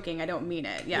joking. I don't mean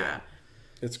it. Yeah.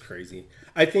 It's crazy.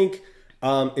 I think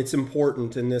it's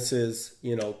important, and this is,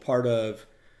 part of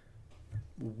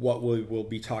what we will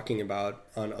be talking about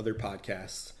on other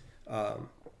podcasts.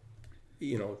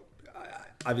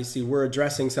 Obviously we're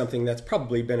addressing something that's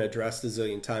probably been addressed a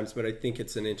zillion times, but I think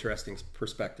it's an interesting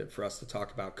perspective for us to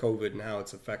talk about COVID and how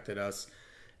it's affected us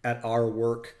at our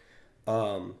work.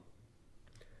 But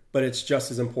it's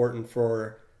just as important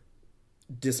for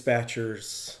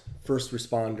dispatchers, first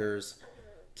responders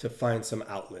to find some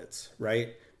outlets,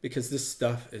 right? Because this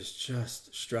stuff is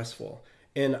just stressful.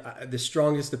 And the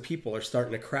strongest of people are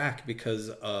starting to crack because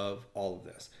of all of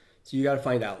this. So you got to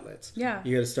find outlets. Yeah.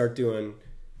 You got to start doing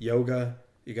yoga.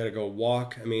 You got to go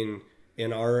walk. I mean,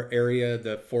 in our area,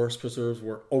 the forest preserves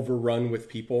were overrun with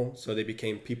people, so they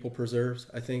became people preserves,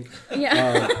 I think.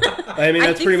 Yeah. I mean,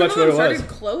 that's pretty much what it was. Started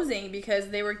closing because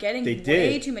they were getting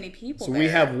way too many people. So there. we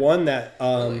have one that,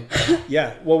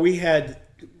 yeah. Well, we had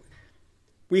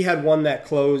one that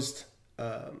closed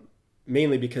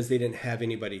mainly because they didn't have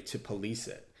anybody to police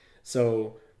it.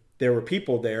 So there were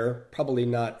people there, probably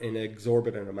not an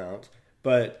exorbitant amount,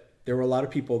 but there were a lot of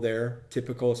people there,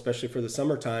 typical, especially for the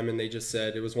summertime, and they just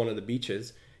said, it was one of the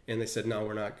beaches, and they said, no,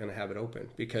 we're not going to have it open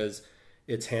because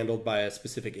it's handled by a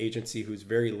specific agency who's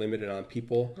very limited on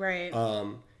people. Right.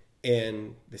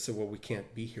 And they said, well, we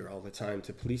can't be here all the time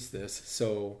to police this,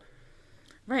 so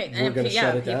right. we're going to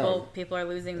shut it down. People are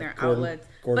losing their Gordon, outlets.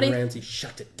 Gordon Ramsay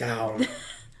shut it down.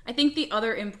 I think the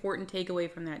other important takeaway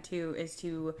from that, too, is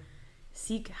to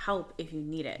seek help if you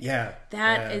need it. Yeah.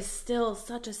 That is still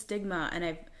such a stigma, and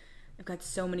I've got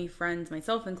so many friends,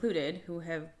 myself included, who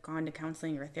have gone to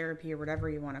counseling or therapy or whatever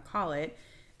you want to call it,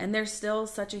 and there's still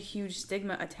such a huge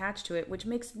stigma attached to it, which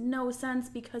makes no sense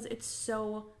because it's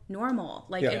so normal.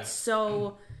 Like, it's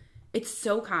so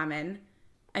common.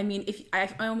 I mean, I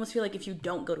almost feel like if you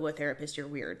don't go to a therapist, you're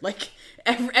weird. Like,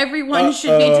 everyone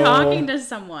should be talking to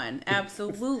someone.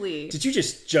 Absolutely. Did you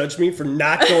just judge me for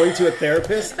not going to a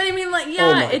therapist? But I mean, like, yeah.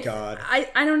 Oh my God.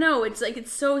 I don't know. It's like,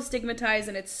 it's so stigmatized,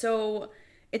 and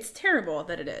it's terrible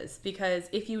that it is, because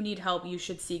if you need help, you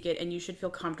should seek it, and you should feel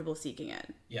comfortable seeking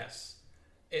it. Yes.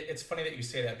 It's funny that you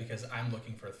say that because I'm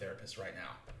looking for a therapist right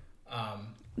now.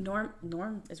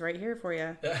 Norm is right here for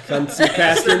you. Come see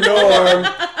Pastor Norm.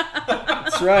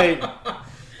 That's right.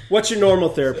 What's your normal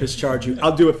therapist charge you?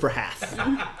 I'll do it for half.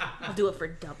 I'll do it for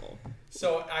double.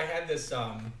 So I had this,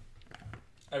 I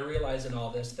realized in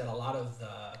all this that a lot of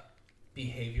the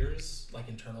behaviors, like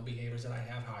internal behaviors that I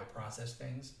have, how I process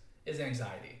things, is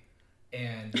anxiety.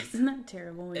 And isn't that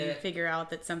terrible when you figure out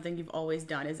that something you've always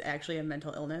done is actually a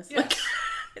mental illness? Yes. Like,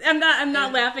 I'm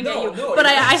not laughing at you, no, but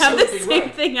I have the absolutely same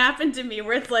right. thing happen to me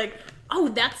where it's like, oh,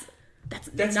 that's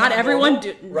That's not not everyone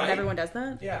normal, not everyone does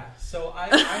that. Yeah. So I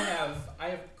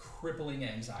have crippling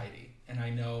anxiety, and I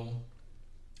know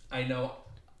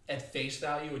at face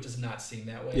value it does not seem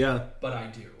that way. Yeah. But I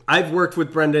do. I've worked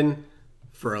with Brendhan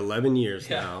for 11 years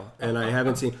now, and I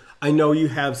haven't seen. I know you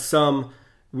have some.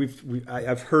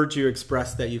 I've heard you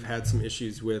express that you've had some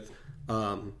issues with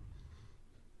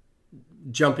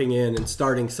jumping in and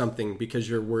starting something because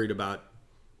you're worried about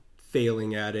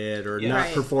failing at it or not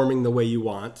Right. performing the way you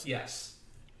want. Yes,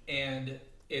 and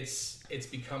it's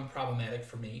become problematic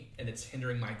for me, and it's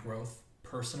hindering my growth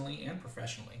personally and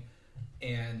professionally.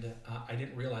 And I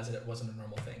didn't realize that it wasn't a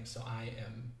normal thing, so I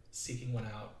am seeking one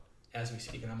out as we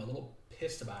speak, and I'm a little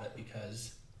pissed about it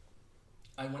because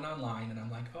I went online and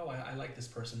I'm like, oh, I like this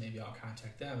person, maybe I'll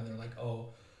contact them, and they're like, oh,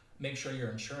 make sure your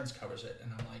insurance covers it,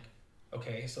 and I'm like,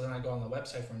 okay. So then I go on the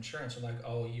website for insurance, they're like,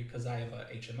 oh, because I have a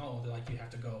HMO, they're like, you have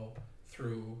to go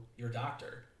through your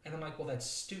doctor. And I'm like, well, that's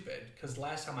stupid, because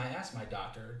last time I asked my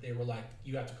doctor, they were like,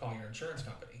 you have to call your insurance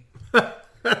company.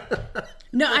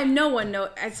 No one knows.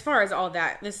 As far as all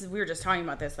that, we were just talking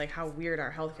about this, like how weird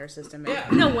our healthcare system is. Yeah.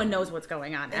 No one knows what's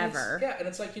going on And ever. and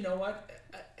it's like, you know what?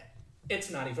 It's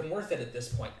not even worth it at this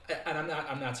point. And I'm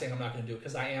not saying I'm not going to do it,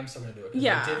 because I am still going to do it. Because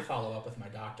Yeah. I did follow up with my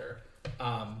doctor.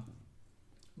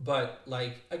 But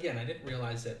like, again, I didn't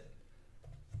realize that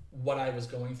what I was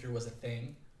going through was a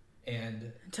thing.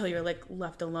 And Until you're like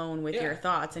left alone with Yeah. your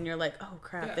thoughts, and you're like, oh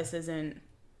crap, Yeah. this isn't.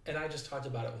 and I just talked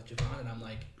about it with Javon, and I'm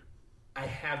like, I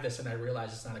have this, and I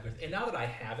realize it's not a good thing. And now that I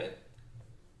have it,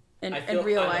 And, I feel and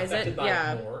realize I'm affected it, by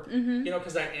yeah. it more. Mm-hmm. You know,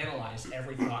 because I analyze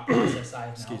every thought process I have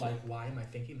now. Excuse me. Like, why am I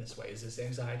thinking this way? Is this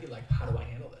anxiety? Like, how do I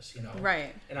handle this? You know,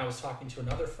 Right. And I was talking to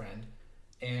another friend,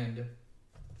 and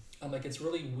I'm like, it's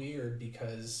really weird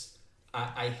because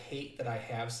I hate that I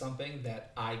have something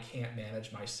that I can't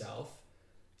manage myself,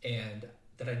 and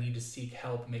that I need to seek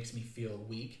help makes me feel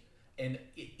weak. And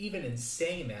even in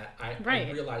saying that, I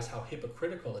realize how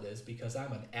hypocritical it is, because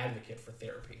I'm an advocate for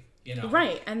therapy. You know,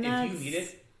 Right, and if that's, you need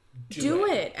it, do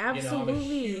it. You know, I'm a Absolutely.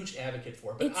 huge advocate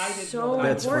for it, but It's I didn't so know that I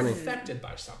That's was funny. affected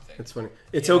by something. It's funny.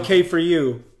 It's You know? okay for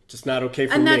you, just not okay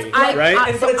for And me. that's I, right?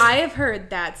 I, But so it's- I have heard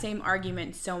that same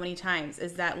argument so many times,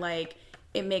 is that like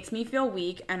it makes me feel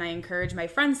weak, and I encourage my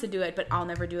friends to do it, but I'll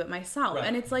never do it myself. Right.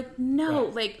 And it's like, no,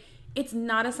 Right. like it's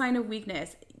not a sign of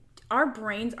weakness. Our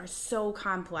brains are so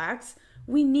complex.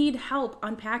 We need help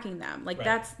unpacking them. Like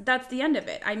Right. that's the end of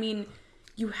it. I mean,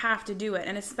 you have to do it.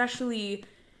 And especially,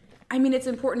 I mean, it's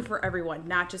important for everyone,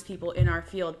 not just people in our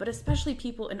field, but especially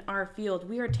people in our field.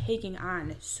 We are taking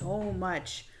on so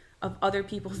much of other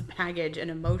people's baggage and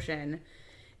emotion.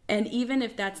 And even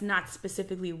if that's not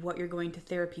specifically what you're going to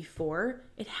therapy for,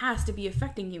 it has to be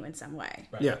affecting you in some way.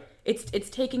 Right. Yeah. It's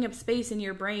taking up space in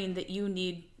your brain that you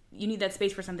need that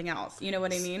space for something else. You know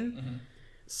what I mean? Mm-hmm.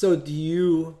 So do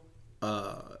you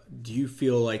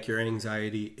feel like your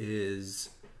anxiety is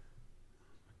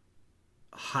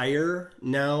higher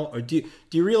now, or do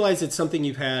you realize it's something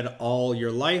you've had all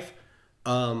your life,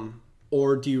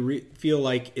 or do you feel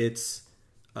like it's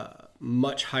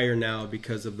much higher now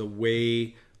because of the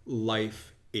way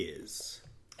life is?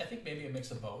 I think maybe a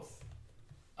mix of both.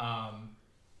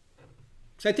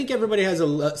 So I think everybody has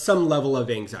some level of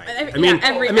anxiety.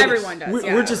 Everyone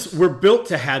does. We're built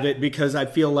to have it, because I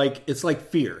feel like it's like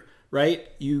fear, right?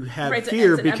 You have Right,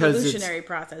 fear it's an because evolutionary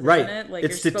process, right. isn't it? Like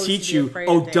it's you're to supposed teach to be you, afraid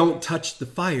oh, of things. don't touch the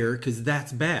fire because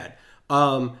that's bad.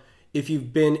 If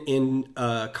you've been in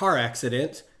a car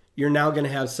accident, you're now going to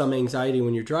have some anxiety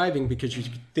when you're driving because you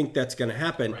think that's going to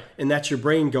happen, Right. and that's your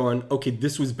brain going, okay,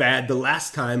 this was bad the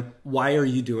last time. Why are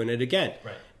you doing it again?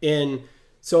 Right. And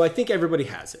so I think everybody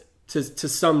has it to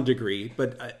some degree,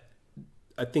 but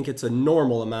I think it's a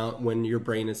normal amount when your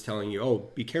brain is telling you, oh,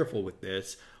 be careful with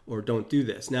this, or don't do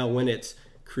this. Now, when it's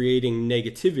creating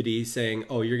negativity, saying,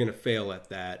 oh, you're going to fail at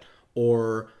that,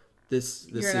 or this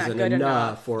You're not isn't good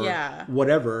enough, enough. or Yeah.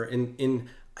 whatever. And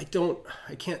I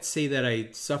can't say that I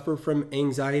suffer from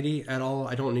anxiety at all.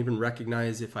 I don't even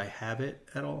recognize if I have it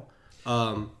at all.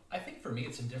 I think for me,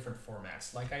 it's in different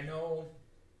formats. Like, I know,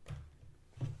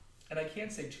 and I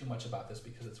can't say too much about this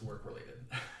because it's work related,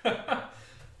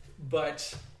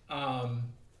 but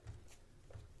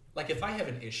like if I have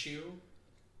an issue,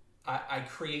 I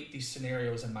create these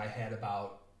scenarios in my head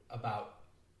about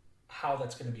how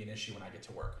that's going to be an issue when I get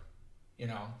to work. You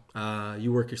know?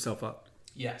 You work yourself up.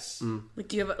 Yes. Like,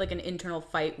 do you have like an internal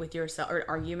fight with yourself or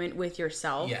argument with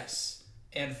yourself? Yes.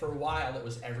 And for a while, it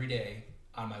was every day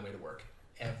on my way to work.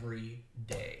 Every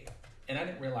day. And I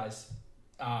didn't realize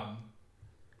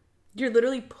you're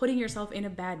literally putting yourself in a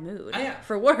bad mood I am.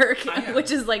 for work, I am.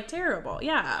 which is like terrible.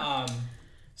 Yeah.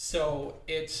 So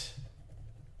it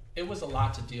was a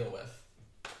lot to deal with.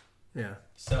 Yeah.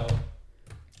 So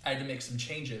I had to make some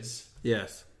changes.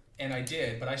 Yes. And I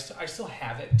did, but I still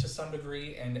have it to some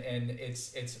degree, and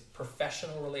it's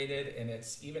professional related, and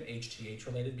it's even HTH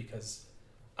related, because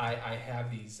I have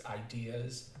these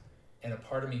ideas, and a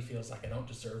part of me feels like I don't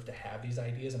deserve to have these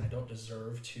ideas, and I don't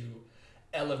deserve to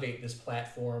elevate this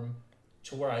platform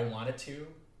to where I want it to.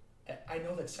 I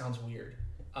know that sounds weird.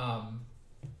 And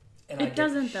It I get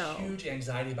doesn't, though. huge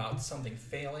anxiety about something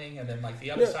failing, and then like the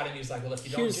other side of me is like, well, if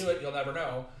you don't do it, you'll never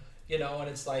know. You know, and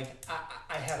it's like,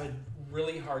 I have a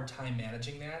really hard time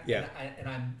managing that. Yeah. And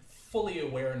I'm fully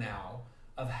aware now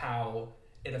of how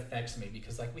it affects me,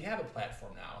 because like we have a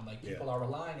platform now, and like people are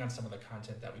relying on some of the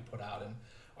content that we put out, and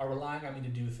are relying on me to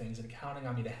do things and counting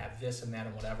on me to have this and that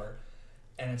and whatever.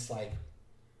 And it's like,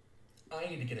 I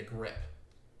need to get a grip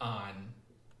on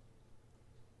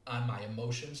my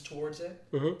emotions towards it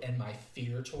and my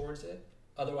fear towards it.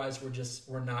 Otherwise,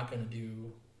 we're not going to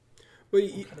do. Well,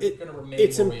 We're going to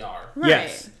remain where we are. Right.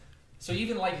 Yes. So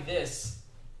even like this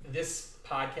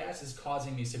podcast is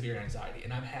causing me severe anxiety,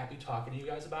 and I'm happy talking to you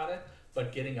guys about it.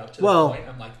 But getting up to the point,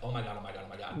 I'm like, oh my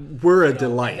god. We're a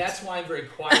delight. And that's why I'm very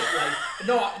quiet.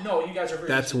 Like, no, you guys are very.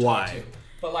 That's easy to talk why. to.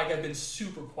 But like, I've been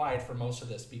super quiet for most of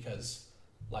this because,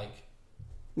 like,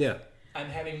 I'm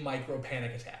having micro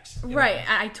panic attacks. Right.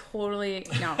 I totally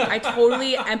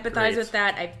empathize with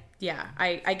that.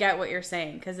 I get what you're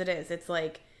saying, because it is. It's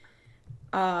like,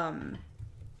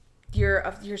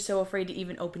 you're so afraid to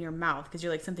even open your mouth because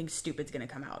you're like, something stupid's gonna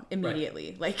come out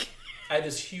immediately. Right. Like, I have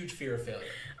this huge fear of failure.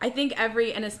 I think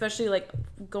and especially like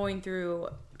going through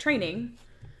training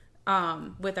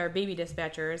with our baby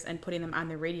dispatchers and putting them on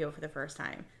the radio for the first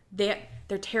time, they're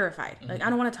terrified. Like, I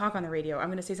don't want to talk on the radio. I'm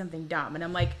gonna say something dumb, and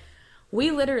I'm like, we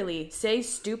literally say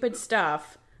stupid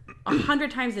stuff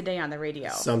 100 times a day on the radio.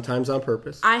 Sometimes on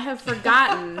purpose. I have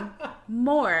forgotten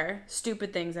more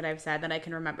stupid things that I've said than I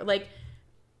can remember. Like,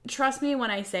 trust me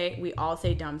when I say we all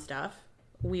say dumb stuff.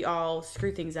 We all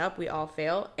screw things up. We all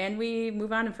fail, and we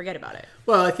move on and forget about it.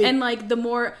 Well, I think, and like, the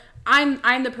more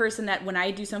I'm the person that when I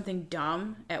do something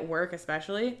dumb at work,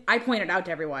 especially, I point it out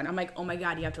to everyone. I'm like, oh my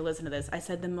god, you have to listen to this. I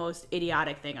said the most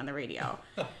idiotic thing on the radio,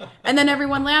 and then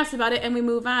everyone laughs about it, and we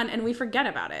move on, and we forget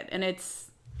about it, and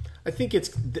it's. I think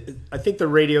the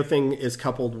radio thing is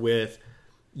coupled with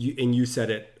you, and you said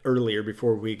it earlier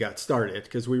before we got started,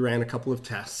 because we ran a couple of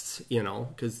tests,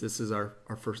 because this is our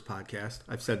first podcast.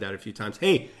 I've said that a few times.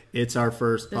 Hey, it's our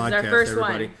first podcast, This is our first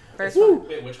everybody. one. First one.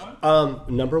 Wait, which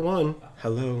one? Number one.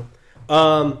 Hello.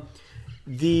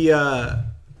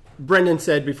 Brendan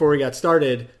said before we got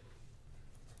started,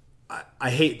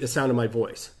 I hate the sound of my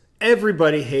voice.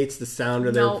 Everybody hates the sound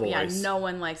of their voice. Yeah, no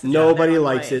one likes it. Nobody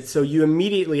likes it. So you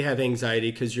immediately have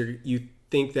anxiety because you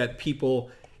think that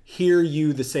people hear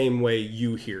you the same way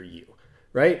you hear you,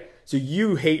 right? So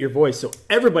you hate your voice. So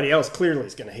everybody else clearly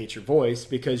is going to hate your voice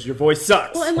because your voice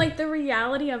sucks. Well, and like, the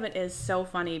reality of it is so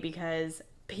funny, because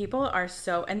people are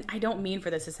so, and I don't mean for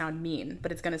this to sound mean,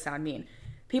 but it's going to sound mean.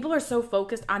 People are so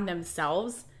focused on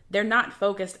themselves. They're not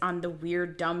focused on the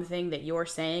weird, dumb thing that you're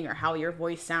saying or how your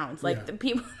voice sounds. Like, the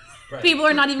people... Right. People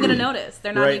are not even going to notice.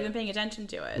 They're not even paying attention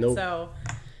to it. Nope. So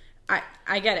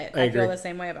I get it. I feel the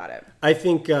same way about it. I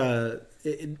think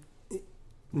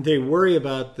they worry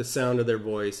about the sound of their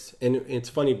voice. And it's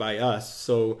funny by us.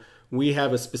 So we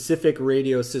have a specific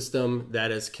radio system that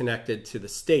is connected to the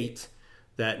state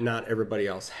that not everybody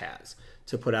else has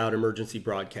to put out emergency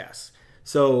broadcasts.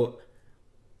 So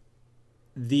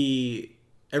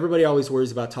everybody always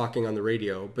worries about talking on the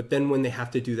radio, but then when they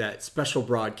have to do that special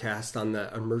broadcast on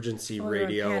the emergency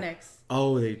radio,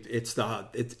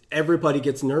 everybody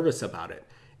gets nervous about it,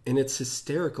 and it's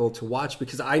hysterical to watch,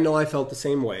 because I know I felt the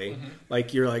same way. Mm-hmm.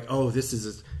 Like, you're like, oh, this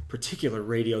is a particular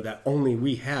radio that only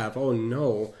we have. Oh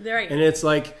no, right. And it's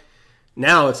like,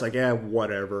 now it's like,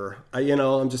 whatever.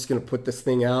 I'm just going to put this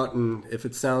thing out, and if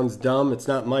it sounds dumb, it's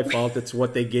not my fault. It's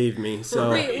what they gave me.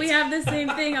 So we have the same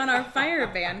thing on our fire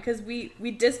band, because we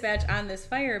dispatch on this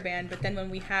fire band, but then when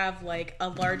we have like a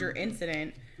larger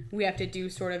incident, we have to do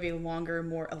sort of a longer,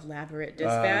 more elaborate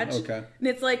dispatch. Okay. And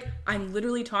it's like, I'm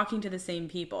literally talking to the same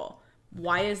people.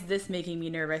 Why is this making me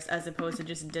nervous as opposed to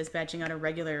just dispatching on a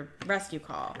regular rescue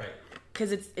call? Right.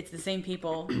 Because it's the same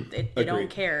people. They don't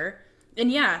care.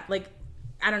 And like,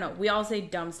 I don't know. We all say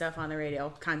dumb stuff on the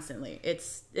radio constantly.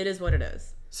 It is what it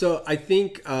is. So I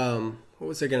think, what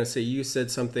was I going to say? You said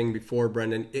something before,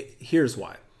 Brendan. Here's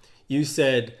why. You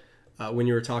said when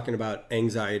you were talking about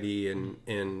anxiety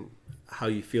and how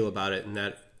you feel about it, and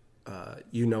that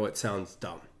it sounds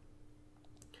dumb.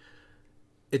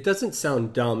 it doesn't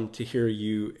sound dumb to hear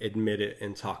you admit it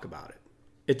and talk about it.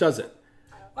 It doesn't.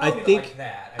 I think like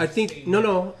that. I think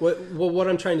no. What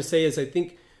I'm trying to say is I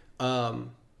think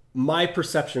my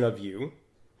perception of you,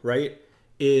 right,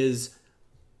 is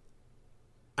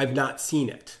I've not seen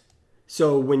it.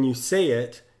 So when you say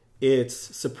it, it's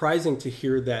surprising to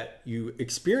hear that you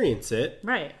experience it.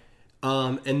 Right.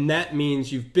 And that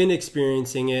means you've been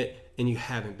experiencing it and you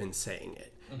haven't been saying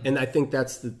it. Mm-hmm. And I think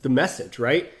that's the message,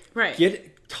 right?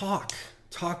 Right.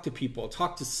 Talk to people,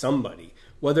 talk to somebody,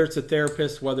 whether it's a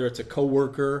therapist, whether it's a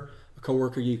coworker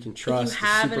you can trust, if you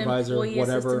have a supervisor, an employee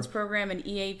whatever. assistance program, an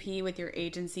EAP with your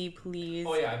agency, please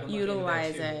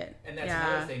utilize it. And that's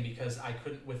another thing, because I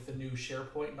couldn't, with the new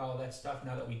SharePoint and all that stuff,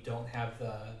 now that we don't have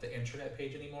the intranet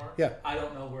page anymore, I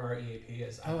don't know where our EAP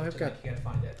is. I can't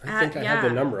find it. I think I have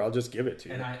the number. I'll just give it to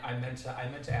you. And I meant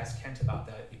to ask Kent about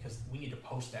that, because we need to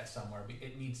post that somewhere.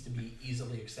 It needs to be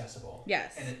easily accessible.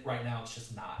 Yes. And right now it's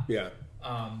just not. Yeah.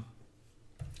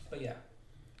 But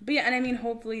yeah, and I mean,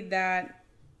 hopefully that,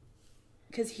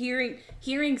 because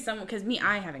hearing someone, because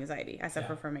I have anxiety. I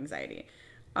suffer from anxiety.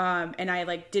 And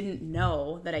I didn't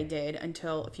know that I did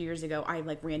until a few years ago. I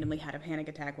randomly had a panic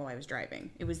attack while I was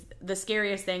driving. It was the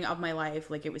scariest thing of my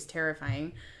life. It was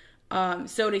terrifying.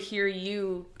 So to hear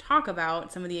you talk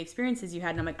about some of the experiences you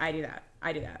had, and I'm like, I do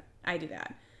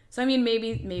that. So I mean,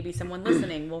 maybe someone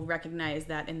listening will recognize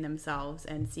that in themselves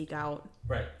and seek out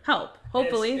help.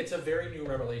 Hopefully, it's a very new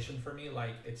revelation for me.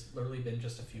 It's literally been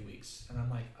just a few weeks, and I'm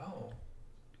like, oh,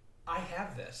 I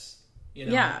have this,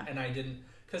 Yeah. And I didn't,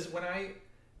 because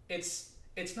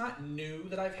it's not new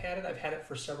that I've had it. I've had it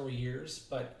for several years,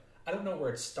 but I don't know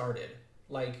where it started.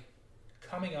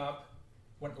 Coming up,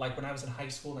 when I was in high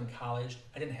school and college,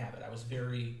 I didn't have it. I was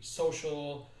very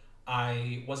social.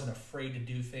 I wasn't afraid to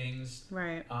do things.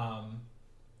 Right.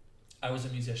 I was a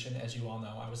musician, as you all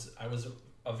know. I was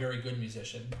a very good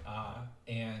musician,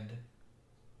 and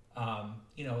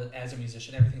as a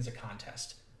musician, everything's a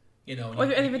contest.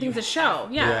 Everything's a show.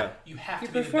 Yeah. You have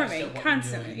to be performing the best at what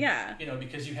constantly. You're doing,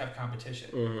 because you have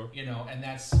competition. Mm-hmm. And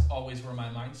that's always where my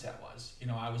mindset was.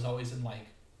 I was always in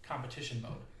competition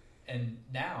mode, and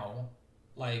now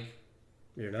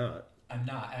you're not. I'm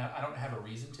not. I don't have a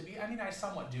reason to be. I mean, I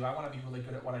somewhat do. I want to be really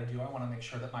good at what I do. I want to make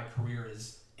sure that my career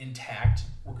is intact,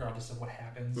 regardless of what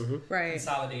happens. Mm-hmm. Right.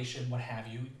 Consolidation, what have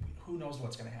you. Who knows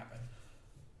what's going to happen?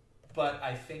 But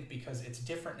I think because it's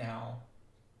different now,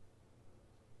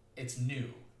 it's new,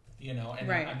 and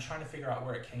I'm trying to figure out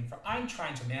where it came from. I'm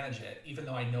trying to manage it, even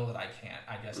though I know that I can't,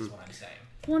 I guess is what I'm saying.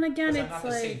 Well, and again, I'm not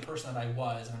the same person that I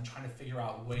was, and I'm trying to figure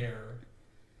out where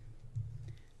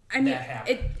that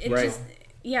happened. It just...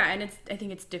 Yeah, and I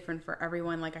think it's different for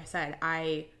everyone. Like I said,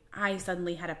 I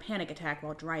suddenly had a panic attack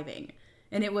while driving.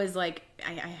 And it was I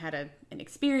had an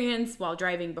experience while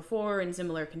driving before in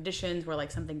similar conditions where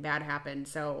something bad happened.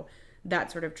 So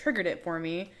that sort of triggered it for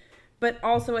me. But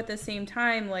also at the same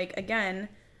time, again,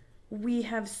 we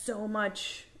have so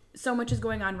much is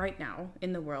going on right now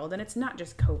in the world. And it's not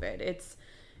just COVID. It's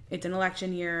an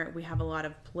election year. We have a lot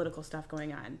of political stuff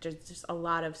going on. Just a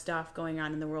lot of stuff going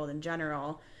on in the world in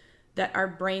general, that our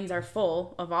brains are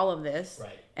full of all of this.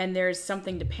 Right. And there's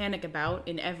something to panic about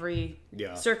in every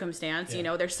circumstance.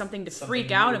 Yeah. There's something to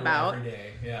freak out about. Every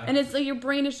day. Yeah. And it's your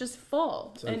brain is just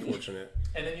full. It's unfortunate.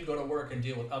 And then you go to work and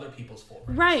deal with other people's full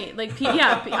brains.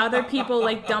 Right. Other people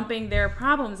dumping their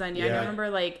problems on you. Yeah. I remember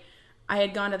I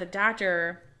had gone to the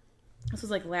doctor. This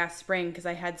was last spring, because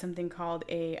I had something called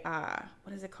a,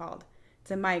 what is it called?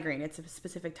 It's a migraine. It's a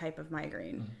specific type of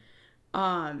migraine.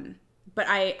 Mm-hmm. But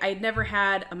I'd never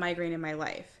had a migraine in my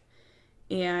life.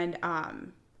 And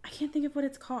I can't think of what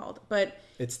it's called, but...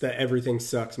 It's the everything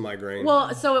sucks migraine.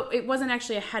 Well, so it wasn't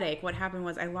actually a headache. What happened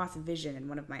was I lost vision in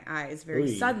one of my eyes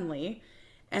very suddenly.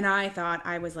 And I thought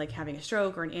I was having a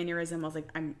stroke or an aneurysm. I was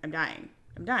I'm dying.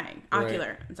 Ocular.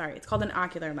 Right. I'm sorry. It's called an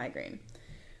ocular migraine.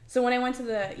 So when I went to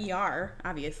the ER,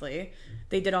 obviously,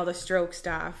 they did all the stroke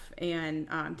stuff and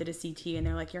did a CT. And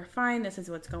they're like, you're fine. This is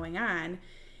what's going on.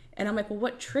 And I'm like, well,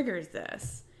 what triggers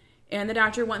this? And the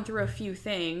doctor went through a few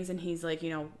things, and he's like,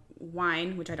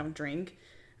 wine, which I don't drink,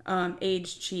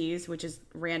 aged cheese, which is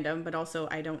random, but also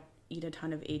I don't eat a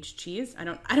ton of aged cheese. I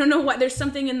don't know what, there's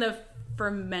something in the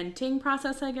fermenting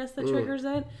process, I guess, that triggers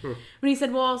it. But he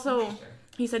said, well, also,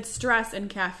 he said stress and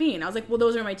caffeine. I was like, well,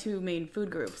 those are my two main food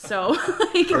groups. So,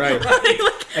 right.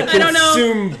 I don't know.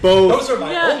 Consume both. Those are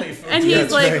my only food. And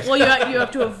he's like, right. well, you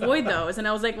have to avoid those. And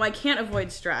I was like, well, I can't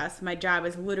avoid stress. My job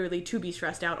is literally to be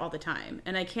stressed out all the time.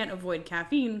 And I can't avoid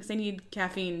caffeine because I need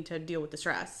caffeine to deal with the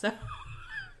stress. So.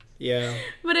 Yeah.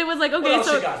 But it was like, okay,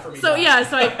 so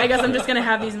I guess I'm just going to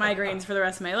have these migraines for the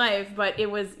rest of my life. But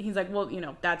he's like,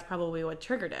 well, that's probably what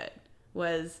triggered it.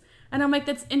 and I'm like,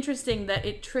 that's interesting that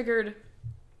it triggered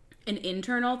an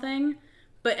internal thing.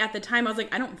 But at the time, I was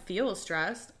like, I don't feel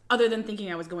stressed, other than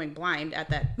thinking I was going blind at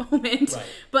that moment. Right.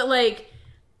 But, like,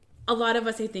 a lot of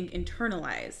us, I think,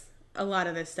 internalize a lot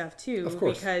of this stuff, too. Of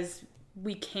course. Because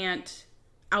we can't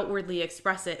outwardly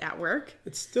express it at work.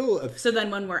 It's still... So then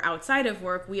when we're outside of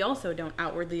work, we also don't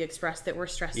outwardly express that we're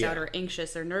stressed out or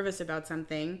anxious or nervous about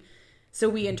something. So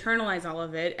we internalize all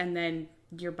of it, and then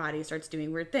your body starts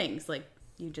doing weird things. Like,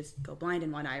 you just go blind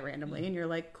in one eye randomly, and you're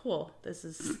like, cool, this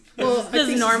is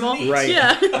normal. Right.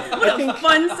 Yeah. What a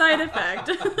fun side effect.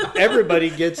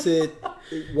 Everybody gets it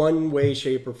one way,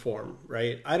 shape, or form,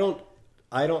 right? I don't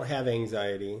have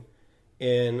anxiety,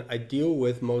 and I deal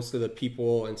with most of the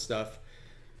people and stuff.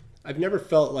 I've never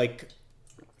felt like...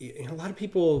 a lot of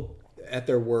people at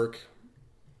their work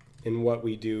and what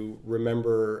we do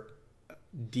remember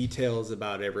details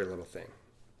about every little thing,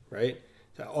 right?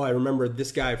 Oh, I remember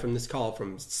this guy from this call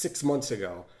from 6 months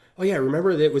ago. Oh yeah, I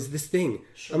remember that it was this thing.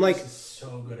 Sure, I'm like,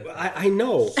 so good at that. I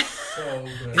know. So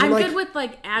good. I'm good with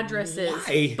like addresses,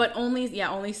 why? but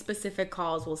only specific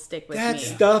calls will stick with me. That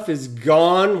stuff is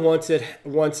gone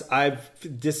once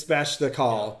I've dispatched the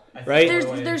call, right?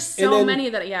 There's so many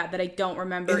that I don't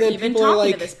remember even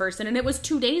talking to this person, and it was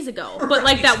 2 days ago. Right. But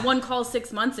like that one call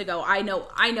 6 months ago, I know.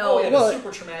 Oh, yeah, well,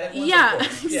 super traumatic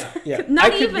ones, yeah.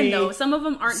 Not even though some of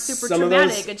them aren't super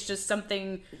traumatic. It's just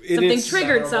something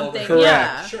triggered something. Correct.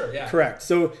 Yeah. Sure. Yeah. Correct.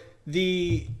 So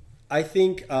I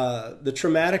think the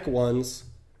traumatic ones,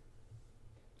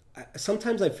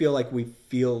 sometimes I feel like we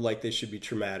feel like they should be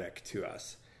traumatic to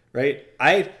us, right?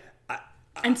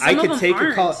 And some of them take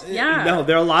aren't. A call. Yeah. No,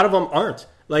 there are a lot of them aren't.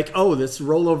 Like, oh, this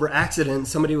rollover accident,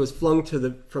 somebody was flung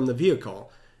from the vehicle.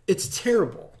 It's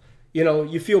terrible.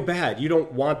 You feel bad. You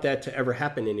don't want that to ever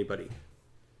happen to anybody.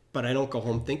 But I don't go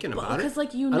home thinking about it. Because like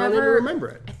I don't even remember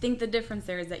it. I think the difference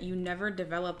there is that you never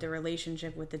developed a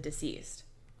relationship with the deceased.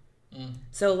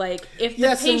 So, like, if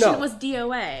the patient was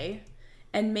DOA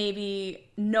and maybe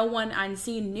no one on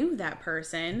scene knew that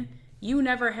person, you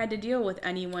never had to deal with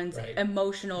anyone's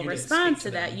emotional response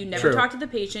to that. You never talked to the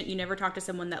patient. You never talked to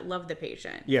someone that loved the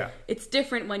patient. Yeah. It's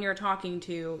different when you're talking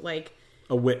to, like,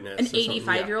 a witness. An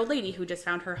 85-year-old lady who just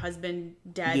found her husband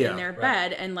dead in their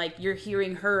bed, and, like, you're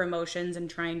hearing her emotions and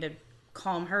trying to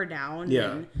calm her down.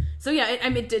 Yeah.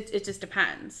 It just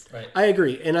depends. Right. I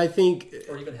agree. And I think...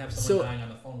 Or even have someone dying on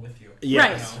the phone with you.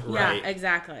 Yes, right. Yeah,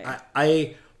 exactly.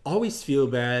 I always feel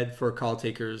bad for call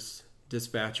takers,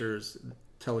 dispatchers,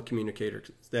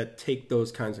 telecommunicators that take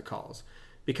those kinds of calls,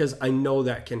 because I know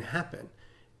that can happen.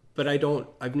 But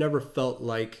I've never felt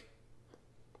like...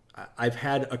 I've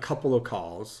had a couple of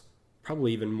calls,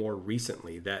 probably even more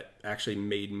recently, that actually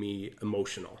made me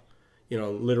emotional.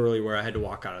 Literally where I had to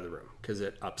walk out of the room because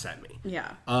it upset me.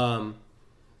 Yeah. And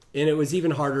it was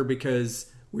even harder because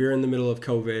we were in the middle of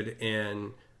COVID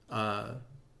and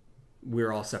we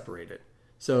were all separated.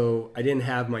 So I didn't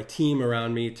have my team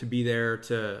around me to be there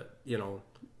to,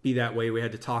 be that way. We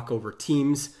had to talk over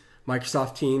Teams,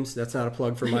 Microsoft Teams. That's not a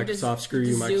plug for Microsoft. Screw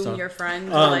you, Microsoft. Zoom your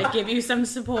friend to give you some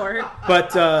support.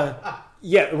 But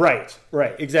right,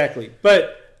 exactly.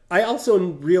 But I also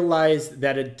realize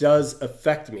that it does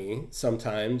affect me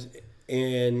sometimes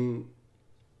in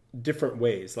different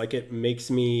ways. Like, it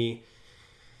makes me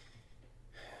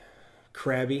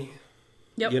crabby.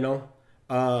 Yep.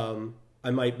 I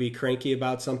might be cranky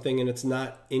about something, and it's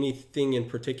not anything in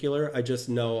particular. I just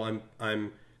know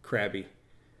I'm crabby,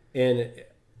 and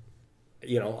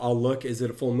I'll look. Is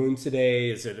it a full moon today?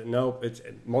 Is it nope? It's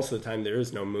most of the time there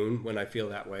is no moon when I feel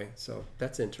that way. So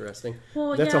that's interesting.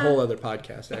 Well, that's a whole other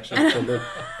podcast, actually.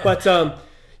 But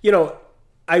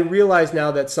I realize now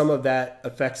that some of that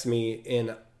affects me,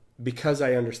 and because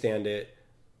I understand it,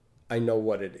 I know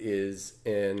what it is,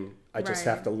 and I just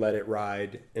have to let it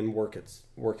ride and work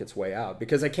its way out,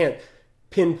 because I can't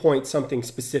pinpoint something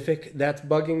specific that's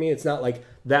bugging me. It's not like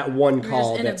that one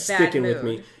call that's sticking with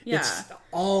me. Yeah. It's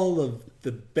all of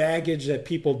the baggage that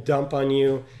people dump on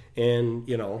you, and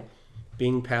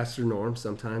being Pastor Norm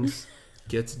sometimes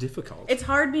gets difficult. It's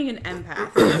hard being an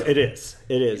empath. It is,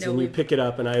 and you pick it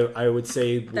up, and I would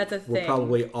say we're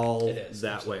probably all that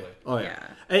absolutely. Way. Oh yeah.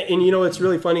 And it's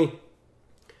really funny.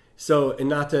 So,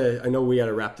 and I know we got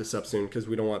to wrap this up soon because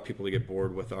we don't want people to get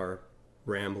bored with our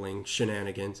rambling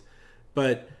shenanigans,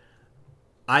 but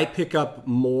I pick up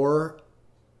more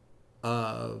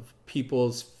of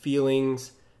people's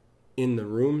feelings in the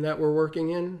room that we're working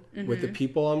in with the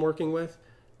people I'm working with,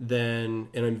 and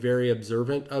I'm very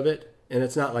observant of it. And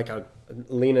it's not like I'm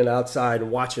leaning outside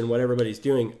and watching what everybody's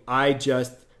doing. I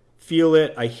just feel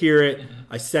it, I hear it,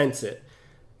 I sense it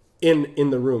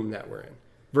in the room that we're in,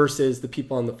 versus the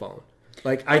people on the phone.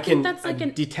 Like I'm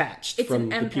detached from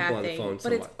the people on the phone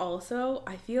but it's also,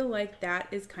 I feel like that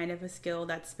is kind of a skill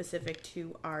that's specific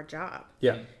to our job.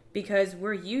 Yeah. Because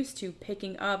we're used to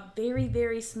picking up very,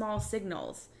 very small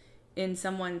signals in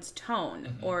someone's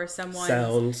tone or someone's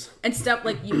sounds and stuff.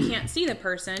 Like, you can't see the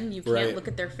person, you can't look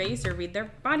at their face or read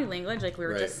their body language, like we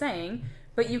were just saying,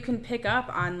 but you can pick up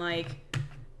on, like,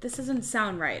 this doesn't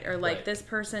sound right, or like this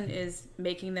person is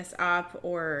making this up,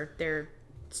 or they're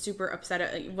super upset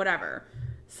at whatever.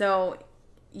 So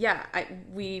yeah,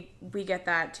 we get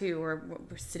that too. We're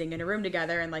sitting in a room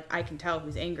together, and like, I can tell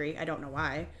who's angry. I don't know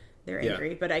why they're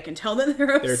angry, but I can tell that they're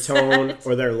upset. Their tone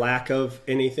or their lack of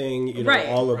anything, you know,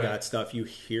 all of that stuff, you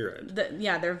hear it.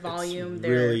 Their volume,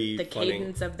 the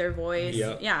cadence of their voice.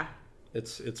 Yeah.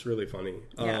 It's really funny.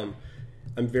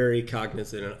 I'm very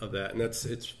cognizant of that, and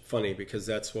it's funny because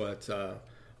that's what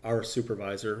our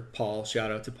supervisor, Paul,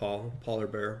 shout out to Paul or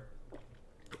Bear.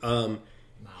 Paul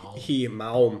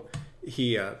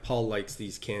likes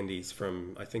these candies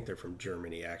from, I think they're from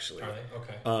Germany, actually. Are they?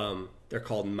 Okay. They're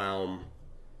called Maum.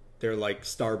 They're like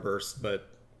Starburst, but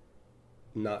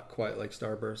not quite like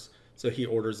Starburst. So he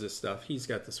orders this stuff. He's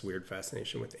got this weird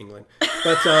fascination with England,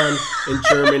 but in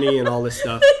Germany and all this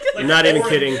stuff. Like, I'm not even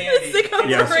kidding.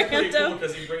 Yes. It's pretty cool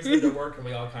because he brings it to work and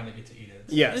we all kind of get to eat it.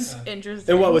 Yes. It's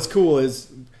interesting. And what was cool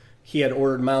is he had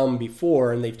ordered Maum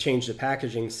before, and they've changed the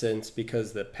packaging since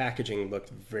because the packaging looked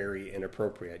very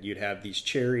inappropriate. You'd have these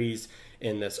cherries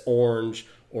and this orange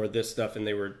or this stuff, and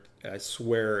they were, I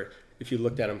swear, if you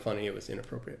looked at them funny, it was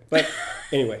inappropriate. But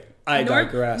anyway, I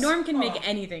digress. Norm can make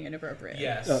anything inappropriate.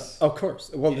 Yes. Of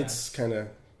course. Well, that's kind of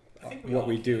what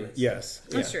we do. Yes.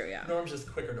 That's true, yeah. Norm's just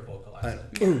quicker to vocalize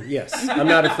it. Yes. I'm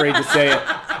not afraid to say it.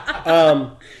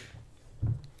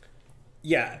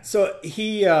 Yeah, so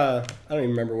he, I don't even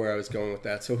remember where I was going with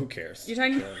that, so who cares? You're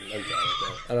talking... I'm done with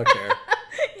that. I don't care.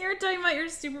 You're talking about your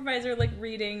supervisor, like,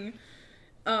 reading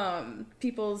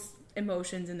people's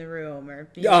emotions in the room, or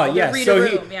being able to read a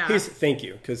room. He's, thank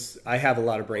you, because I have a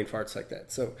lot of brain farts like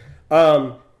that. So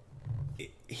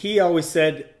he always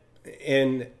said,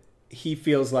 and he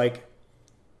feels like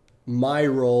my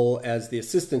role as the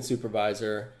assistant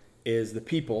supervisor is the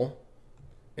people,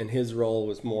 and his role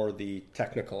was more the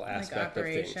technical aspect of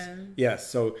things. Yes,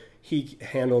 so he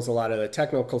handles a lot of the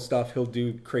technical stuff. He'll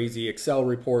do crazy Excel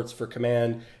reports for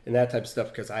command and that type of stuff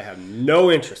because I have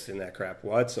no interest in that crap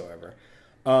whatsoever.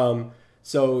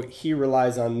 So he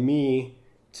relies on me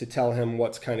to tell him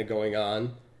what's kind of going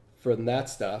on from that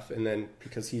stuff, and then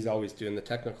because he's always doing the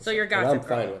technical stuff. So you're Gossip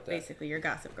Girl, fine with that. basically. You're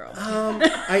Gossip Girl.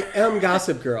 I am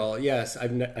Gossip Girl. Yes, I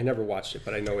never watched it,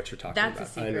 but I know what you're talking about.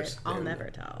 That's a secret I'll never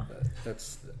tell.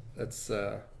 That's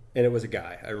and it was a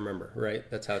guy. I remember, right?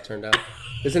 That's how it turned out.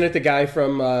 Isn't it the guy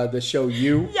from the show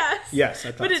You? Yes. Yes,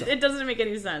 I thought but so. it doesn't make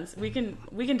any sense. We can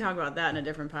talk about that in a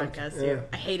different podcast. Okay, yeah.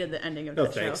 I hated the ending of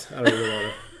that thanks. show. I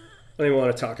don't even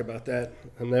want to talk about that.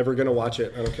 I'm never going to watch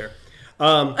it. I don't care.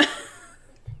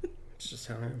 It's just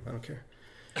how I am. I don't care.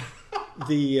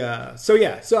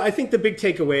 So I think the big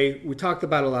takeaway, we talked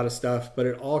about a lot of stuff, but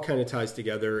it all kind of ties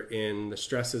together in the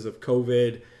stresses of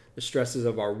COVID, the stresses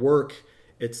of our work.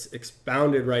 It's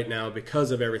expounded right now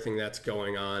because of everything that's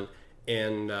going on,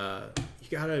 and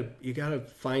you gotta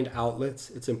find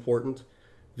outlets. It's important.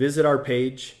 Visit our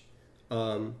page.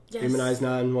 Humanize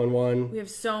 911. We have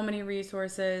so many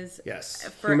resources. Yes.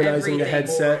 For Humanizing the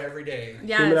Headset. Every day.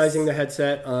 Yes. Humanizing the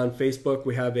Headset on Facebook.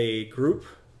 We have a group.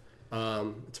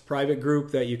 It's a private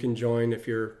group that you can join if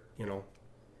you're, a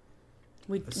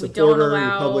supporter in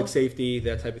public safety,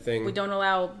 that type of thing. We don't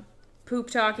allow poop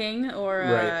talking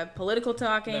or political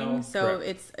talking. No. So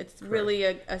Correct. it's really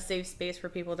a safe space for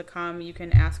people to come. You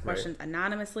can ask questions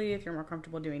anonymously if you're more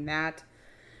comfortable doing that.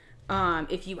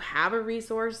 If you have a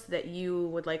resource that you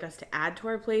would like us to add to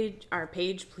our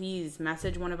page, please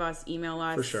message one of us, email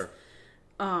us. For sure.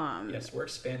 Yes, we're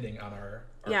expanding on our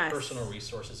personal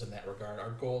resources in that regard.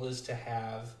 Our goal is to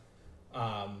have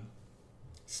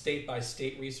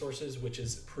state-by-state resources, which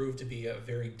has proved to be a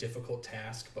very difficult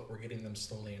task, but we're getting them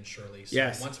slowly and surely.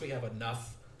 So once we have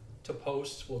enough to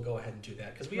post, we'll go ahead and do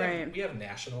that. Because we have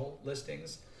national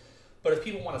listings. But if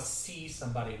people want to see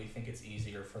somebody, we think it's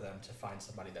easier for them to find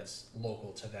somebody that's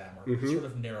local to them or sort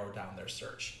of narrow down their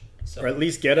search. So or at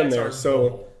least get them there.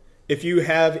 So if you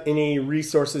have any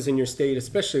resources in your state,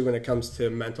 especially when it comes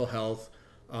to mental health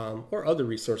or other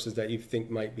resources that you think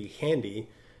might be handy,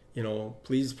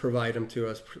 please provide them to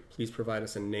us. Please provide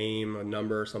us a name, a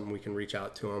number, something we can reach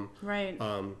out to them. Right.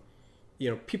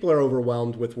 People are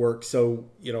overwhelmed with work. So,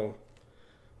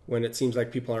 when it seems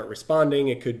like people aren't responding,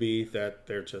 it could be that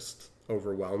they're just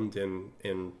overwhelmed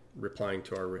in replying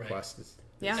to our requests.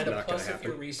 And a plus, if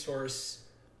your resource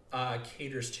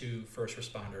caters to first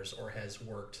responders or has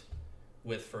worked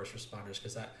with first responders,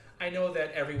 because I know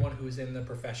that everyone who's in the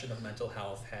profession of mental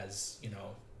health has,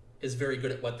 is very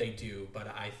good at what they do, but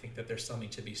I think that there's something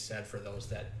to be said for those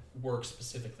that work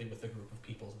specifically with a group of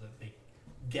people, so that they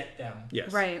get them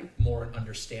more and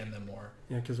understand them more.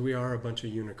 Yeah, because we are a bunch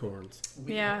of unicorns.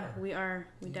 We are.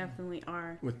 We definitely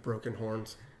are. With broken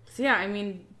horns. So yeah, I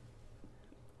mean,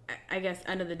 I guess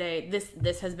end of the day,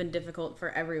 this has been difficult for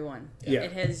everyone. Yeah,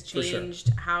 it has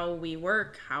changed how we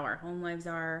work, how our home lives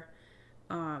are.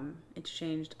 It's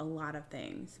changed a lot of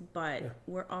things, but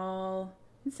we're all,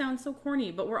 it sounds so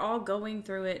corny, but we're all going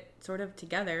through it sort of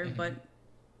together, but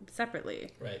separately.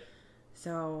 Right.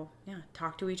 So yeah,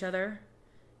 talk to each other.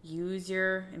 Use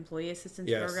your employee assistance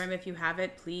program if you have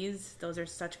it, please. Those are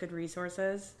such good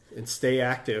resources. And stay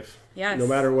active. Yes. No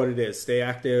matter what it is, stay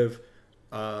active.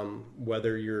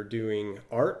 Whether you're doing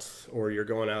art or you're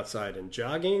going outside and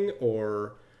jogging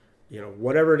or,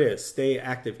 whatever it is, stay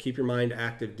active. Keep your mind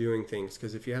active doing things.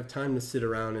 Because if you have time to sit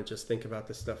around and just think about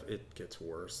this stuff, it gets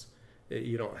worse.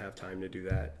 You don't have time to do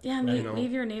that. Yeah,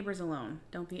 leave your neighbors alone.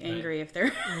 Don't be angry if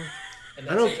they're...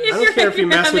 I don't care if you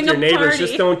mess with your neighbors.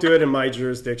 Just don't do it in my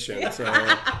jurisdiction. Yeah. So,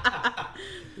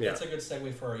 That's a good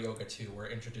segue for our yoga too. We're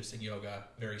introducing yoga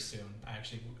very soon. I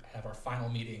actually have our final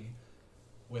meeting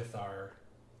with our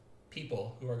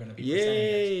people who are going to be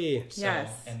presenting it. So,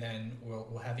 yes. And then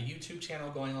we'll have a YouTube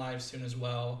channel going live soon as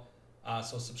well.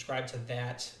 So subscribe to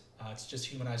that. It's just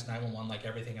Humanize 911 like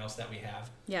everything else that we have.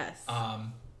 Yes.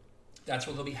 That's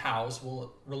where they'll be housed.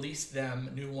 We'll release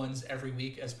them new ones every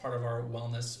week as part of our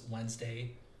Wellness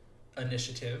Wednesday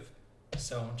initiative.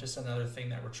 So just another thing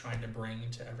that we're trying to bring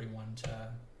to everyone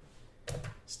to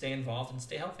stay involved and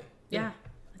stay healthy. Yeah.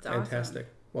 That's awesome. Fantastic.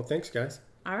 Well, thanks, guys.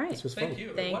 All right. This was fun. Thank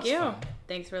you. Thank you.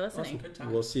 Thanks for listening. Awesome. Good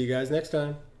time. We'll see you guys next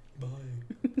time. Bye.